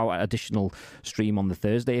might throw out an additional stream on the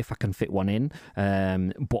Thursday if I can fit one in.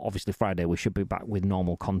 But obviously Friday we should be back with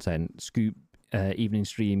normal content. Scoop evening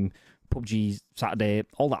stream, PUBG Saturday,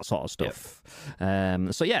 all that sort of stuff.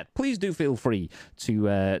 Yep. So yeah, please do feel free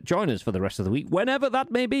to join us for the rest of the week, whenever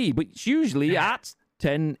that may be, but it's usually at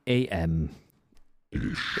 10 a.m.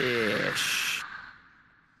 Ish.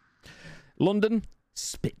 London,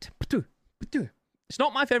 spit. It's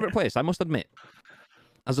not my favourite place, I must admit.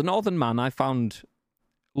 As a northern man, I found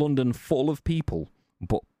London full of people,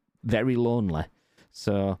 but very lonely.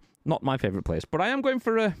 So, not my favourite place. But I am going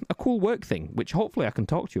for a cool work thing, which hopefully I can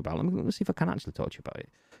talk to you about. Let me see if I can actually talk to you about it.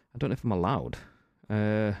 I don't know if I'm allowed.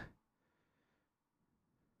 Where's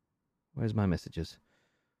my messages?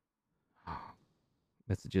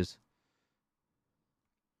 Messages.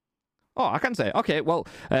 Oh, I can say. Okay, well,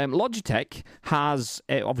 Logitech has...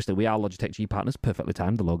 obviously, we are Logitech G Partners. Perfectly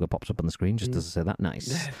timed. The logo pops up on the screen just as I say that.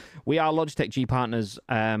 Nice. We are Logitech G Partners.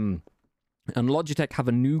 And Logitech have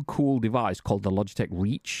a new cool device called the Logitech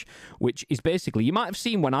Reach, which is basically, you might have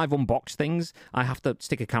seen when I've unboxed things, I have to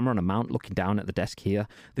stick a camera on a mount looking down at the desk here.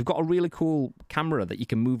 They've got a really cool camera that you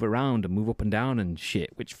can move around and move up and down and shit,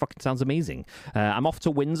 which fucking sounds amazing. I'm off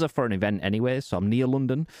to Windsor for an event anyway, so I'm near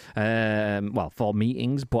London, for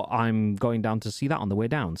meetings, but I'm going down to see that on the way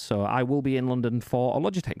down. So I will be in London for a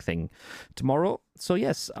Logitech thing tomorrow. So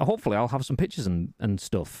yes, hopefully I'll have some pictures and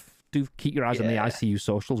stuff. Do keep your eyes on the ICU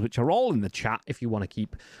socials, which are all in the chat if you want to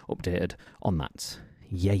keep updated on that.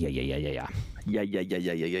 Yeah.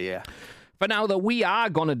 For now, though, we are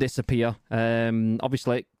going to disappear.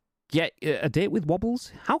 Obviously, get a date with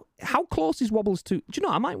Wobbles. How close is Wobbles to... Do you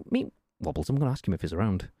know, I might meet Wobbles. I'm going to ask him if he's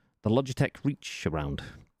around. The Logitech Reach around.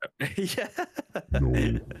 Yeah. No.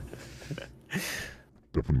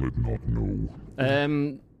 Definitely not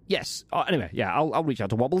no. Yes. Anyway, yeah, I'll reach out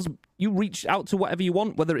to Wobbles. You reach out to whatever you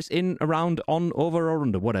want, whether it's in, around, on, over, or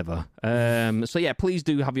under, whatever. So yeah, please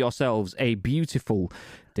do have yourselves a beautiful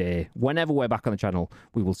day. Whenever we're back on the channel,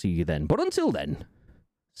 we will see you then. But until then,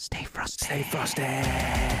 stay frosty. Stay frosty.